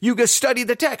gotta study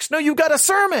the text. No, you got a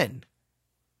sermon.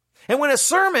 And when a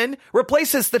sermon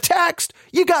replaces the text,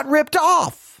 you got ripped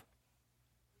off.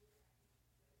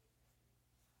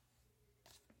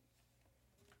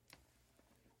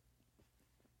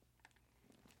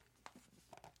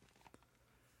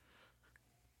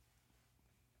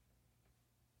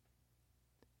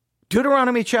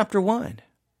 Deuteronomy chapter 1.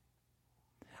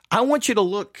 I want you to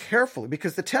look carefully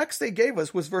because the text they gave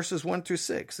us was verses 1 through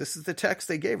 6. This is the text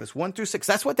they gave us, 1 through 6.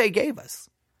 That's what they gave us.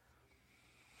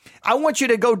 I want you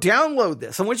to go download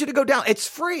this. I want you to go down. It's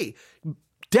free.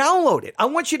 Download it. I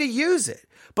want you to use it.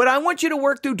 But I want you to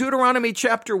work through Deuteronomy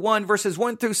chapter 1, verses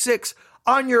 1 through 6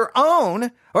 on your own,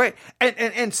 all right?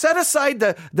 And set aside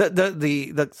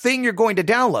the thing you're going to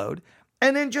download.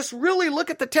 And then just really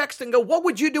look at the text and go, what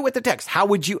would you do with the text? How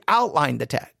would you outline the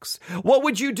text? What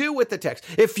would you do with the text?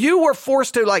 If you were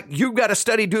forced to, you've got to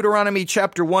study Deuteronomy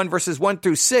chapter 1, verses 1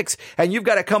 through 6, and you've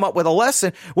got to come up with a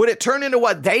lesson, would it turn into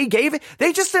what they gave it?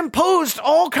 They just imposed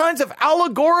all kinds of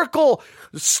allegorical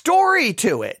story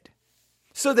to it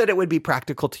so that it would be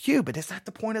practical to you. But is that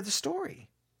the point of the story?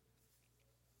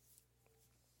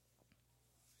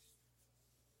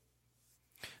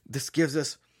 This gives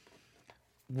us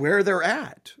where they're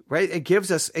at, right? It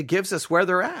gives us where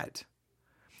they're at.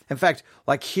 In fact,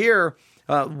 like here,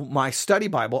 my study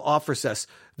Bible offers us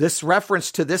this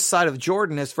reference to this side of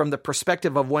Jordan is from the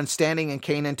perspective of one standing in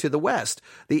Canaan to the west.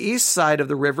 The east side of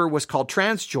the river was called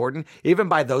Transjordan, even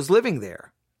by those living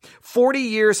there. 40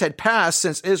 years had passed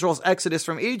since Israel's exodus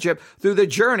from Egypt through the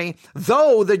journey,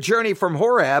 though the journey from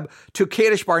Horeb to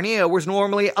Kadesh Barnea was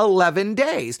normally 11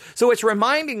 days. So it's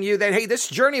reminding you that, hey, this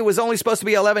journey was only supposed to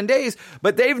be 11 days,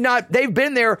 but they've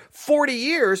been there 40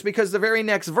 years, because the very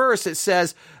next verse, it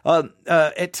says,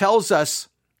 it tells us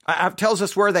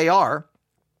where they are.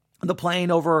 The plain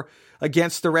over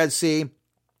against the Red Sea,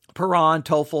 Paran,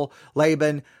 Tophel,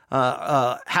 Laban,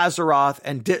 Hazeroth,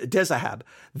 and Dizahab.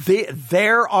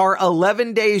 There are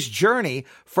 11 days journey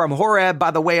from Horeb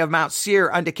by the way of Mount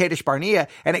Seir unto Kadesh Barnea.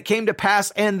 And it came to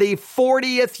pass in the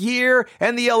 40th year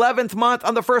and the 11th month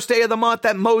on the first day of the month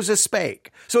that Moses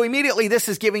spake. So immediately this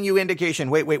is giving you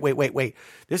indication. Wait.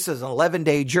 This is an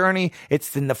 11-day journey.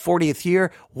 It's in the 40th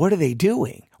year. What are they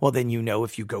doing? Well, then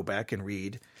if you go back and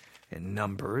read in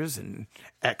Numbers and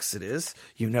Exodus,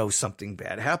 something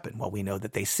bad happened. Well, we know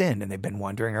that they sinned and they've been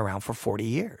wandering around for 40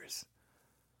 years.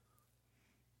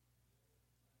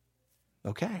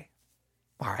 Okay.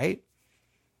 All right.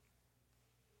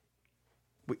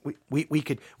 We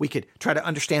could try to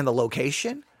understand the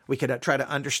location. We could try to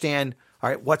understand,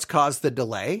 all right, what's caused the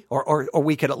delay, or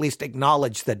we could at least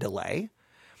acknowledge the delay.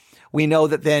 We know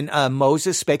that then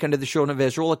Moses spake unto the children of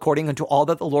Israel according unto all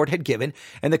that the Lord had given,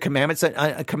 and the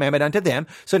commandment unto them.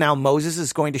 So now Moses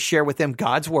is going to share with them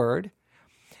God's word.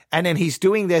 And then he's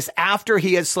doing this after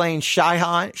he had slain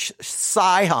Sihon,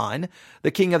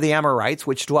 the king of the Amorites,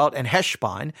 which dwelt in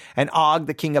Heshbon, and Og,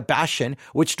 the king of Bashan,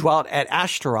 which dwelt at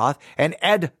Ashtaroth, and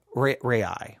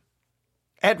Edrei.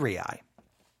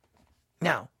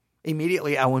 Now,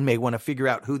 immediately I may want to figure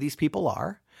out who these people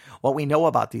are, what we know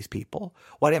about these people,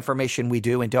 what information we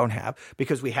do and don't have,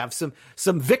 because we have some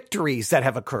victories that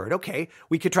have occurred. Okay,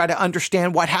 we could try to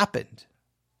understand what happened.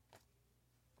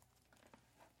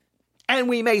 And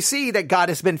we may see that God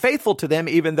has been faithful to them,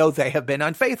 even though they have been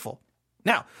unfaithful.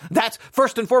 Now, that's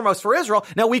first and foremost for Israel.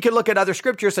 Now, we could look at other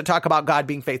scriptures that talk about God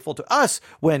being faithful to us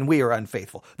when we are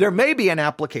unfaithful. There may be an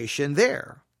application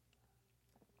there.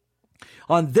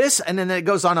 On this, and then it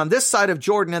goes on this side of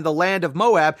Jordan in the land of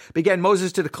Moab, began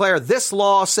Moses to declare this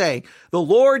law, saying, the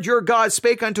Lord your God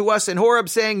spake unto us in Horeb,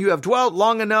 saying, you have dwelt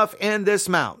long enough in this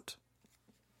mount.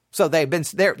 So they've been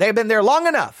there long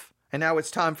enough, and now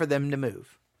it's time for them to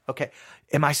move. Okay,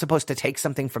 am I supposed to take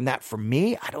something from that for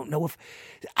me? I don't know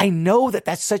I know that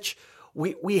that's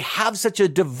we have such a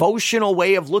devotional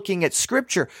way of looking at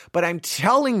scripture, but I'm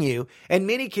telling you, in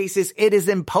many cases, it is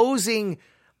imposing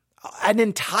an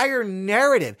entire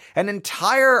narrative, an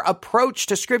entire approach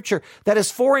to scripture that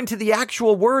is foreign to the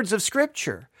actual words of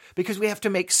scripture, because we have to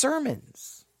make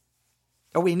sermons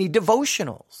or we need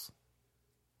devotionals.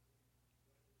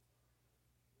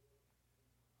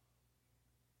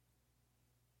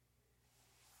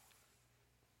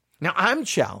 Now, I'm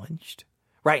challenged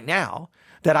right now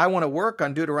that I want to work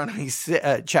on Deuteronomy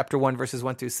chapter 1, verses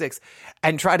 1 through 6,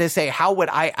 and try to say, how would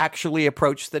I actually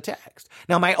approach the text?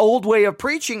 Now, my old way of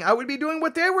preaching, I would be doing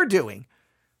what they were doing.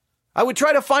 I would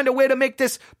try to find a way to make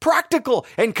this practical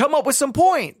and come up with some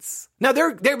points. Now,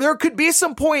 there could be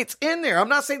some points in there. I'm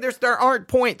not saying there aren't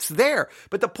points there,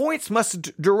 but the points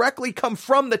must directly come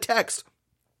from the text,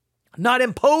 not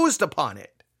imposed upon it.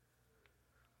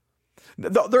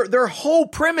 Their whole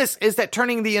premise is that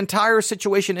turning the entire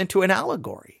situation into an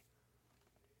allegory.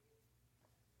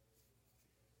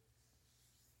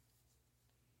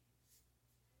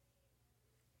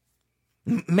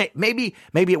 Maybe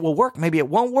it will work. Maybe it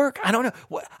won't work. I don't know.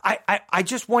 I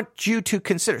just want you to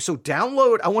consider. So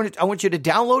download. I want you to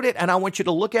download it, and I want you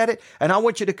to look at it, and I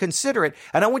want you to consider it,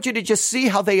 and I want you to just see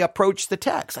how they approach the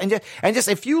text. And just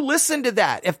if you listen to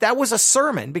that, if that was a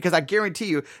sermon, because I guarantee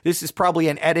you this is probably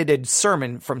an edited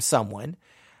sermon from someone.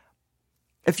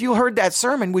 If you heard that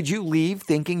sermon, would you leave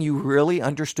thinking you really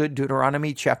understood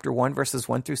Deuteronomy chapter 1, verses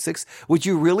 1 through 6? Would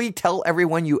you really tell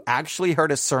everyone you actually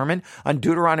heard a sermon on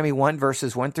Deuteronomy 1,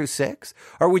 verses 1 through 6?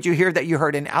 Or would you hear that you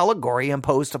heard an allegory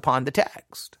imposed upon the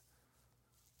text?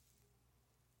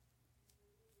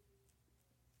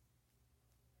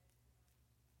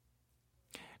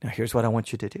 Now, here's what I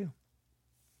want you to do.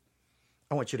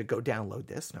 I want you to go download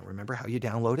this. Now, remember how you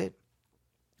download it?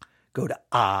 Go to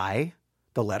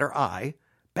the letter I,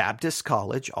 Baptist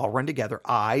College, all run together,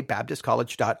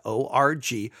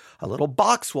 ibaptistcollege.org. A little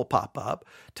box will pop up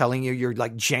telling you your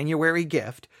January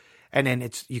gift. And then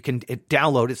you can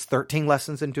download. It's 13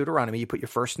 lessons in Deuteronomy. You put your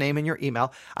first name in your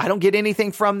email. I don't get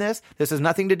anything from this. This has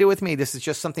nothing to do with me. This is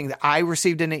just something that I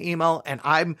received in an email, and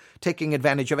I'm taking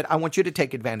advantage of it. I want you to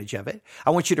take advantage of it. I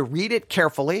want you to read it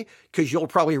carefully, because you'll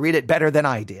probably read it better than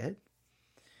I did.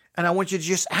 And I want you to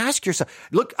just ask yourself,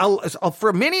 look,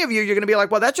 for many of you, you're going to be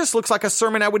like, well, that just looks like a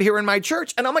sermon I would hear in my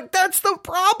church. And I'm like, that's the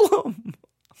problem.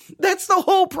 That's the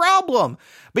whole problem,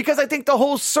 because I think the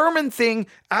whole sermon thing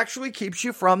actually keeps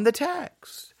you from the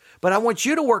text. But I want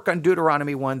you to work on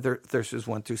Deuteronomy 1, verses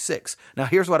 1 through 6. Now,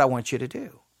 here's what I want you to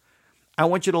do. I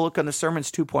want you to look on the Sermons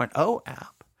 2.0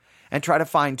 app and try to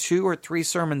find 2 or 3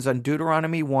 sermons on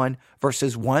Deuteronomy 1,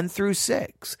 verses 1 through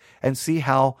 6, and see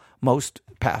how most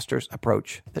pastors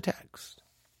approach the text.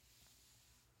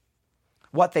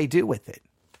 What they do with it.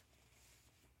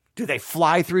 Do they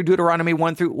fly through Deuteronomy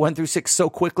 1 through 6 so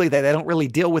quickly that they don't really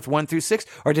deal with 1 through 6?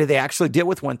 Or do they actually deal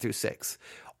with 1 through 6?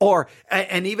 Or,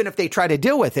 and even if they try to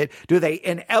deal with it, do they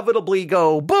inevitably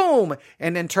go boom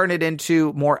and then turn it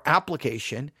into more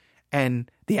application? And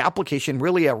the application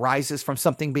really arises from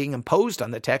something being imposed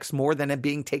on the text more than it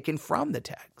being taken from the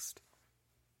text.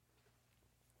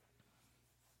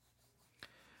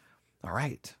 All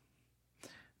right.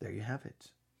 There you have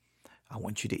it. I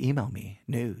want you to email me,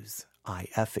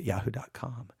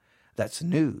 newsif@yahoo.com. That's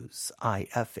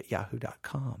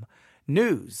newsif@yahoo.com.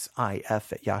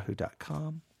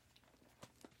 Newsif@yahoo.com.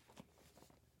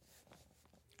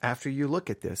 After you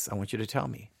look at this, I want you to tell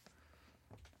me.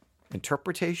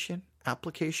 Interpretation,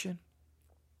 application.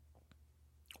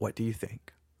 What do you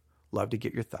think? Love to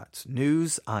get your thoughts.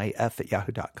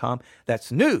 Newsif@yahoo.com. That's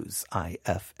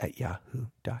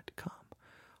newsif@yahoo.com.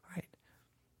 All right.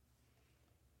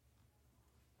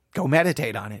 Go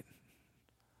meditate on it.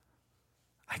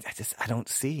 I don't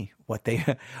see what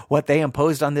they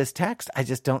imposed on this text. I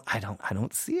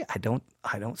don't see it. I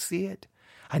don't see it.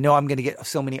 I know I'm going to get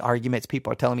so many arguments.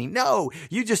 People are telling me, no,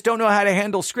 you just don't know how to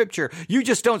handle scripture. You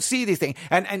just don't see these things.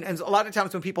 And a lot of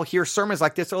times when people hear sermons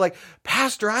like this, they're like,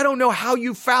 Pastor, I don't know how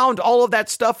you found all of that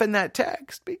stuff in that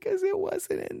text, because it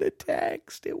wasn't in the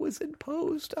text. It was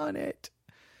imposed on it.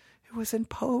 It was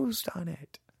imposed on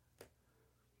it.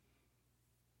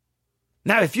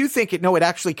 Now, if you think it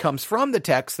actually comes from the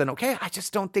text, then okay, I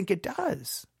just don't think it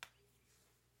does.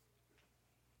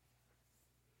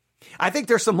 I think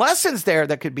there's some lessons there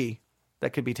that could be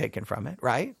taken from it,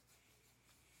 right?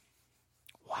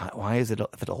 Why is it an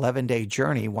 11-day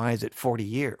journey? Why is it 40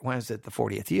 years? Why is it the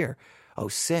 40th year? Oh,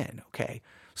 sin. Okay.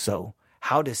 So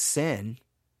how does sin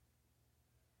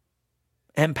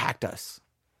impact us?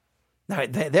 Now,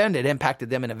 then it impacted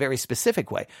them in a very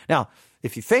specific way. Now,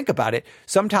 if you think about it,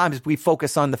 sometimes we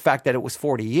focus on the fact that it was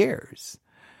 40 years.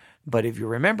 But if you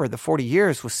remember, the 40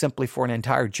 years was simply for an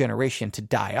entire generation to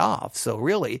die off. So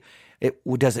really,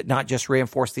 does it not just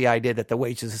reinforce the idea that the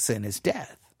wages of sin is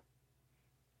death?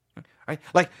 Right?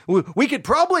 Like, we could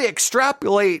probably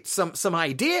extrapolate some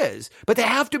ideas, but they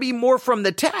have to be more from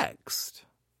the text.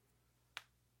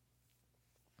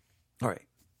 All right,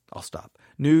 I'll stop.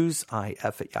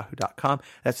 newsif@yahoo.com.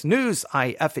 That's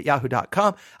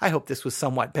newsif@yahoo.com. I hope this was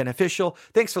somewhat beneficial.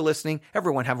 Thanks for listening.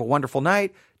 Everyone have a wonderful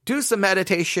night. Do some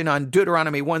meditation on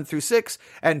Deuteronomy 1 through 6,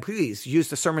 and please use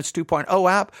the Sermons 2.0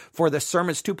 app for the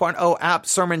Sermons 2.0 app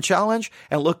Sermon Challenge,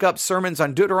 and look up sermons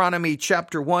on Deuteronomy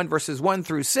chapter 1, verses 1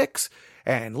 through 6,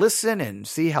 and listen and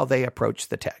see how they approach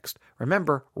the text.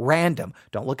 Remember, random.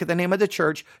 Don't look at the name of the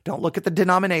church. Don't look at the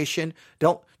denomination.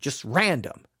 Don't, just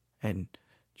random. And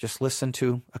just listen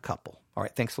to a couple. All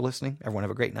right, thanks for listening. Everyone have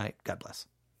a great night. God bless.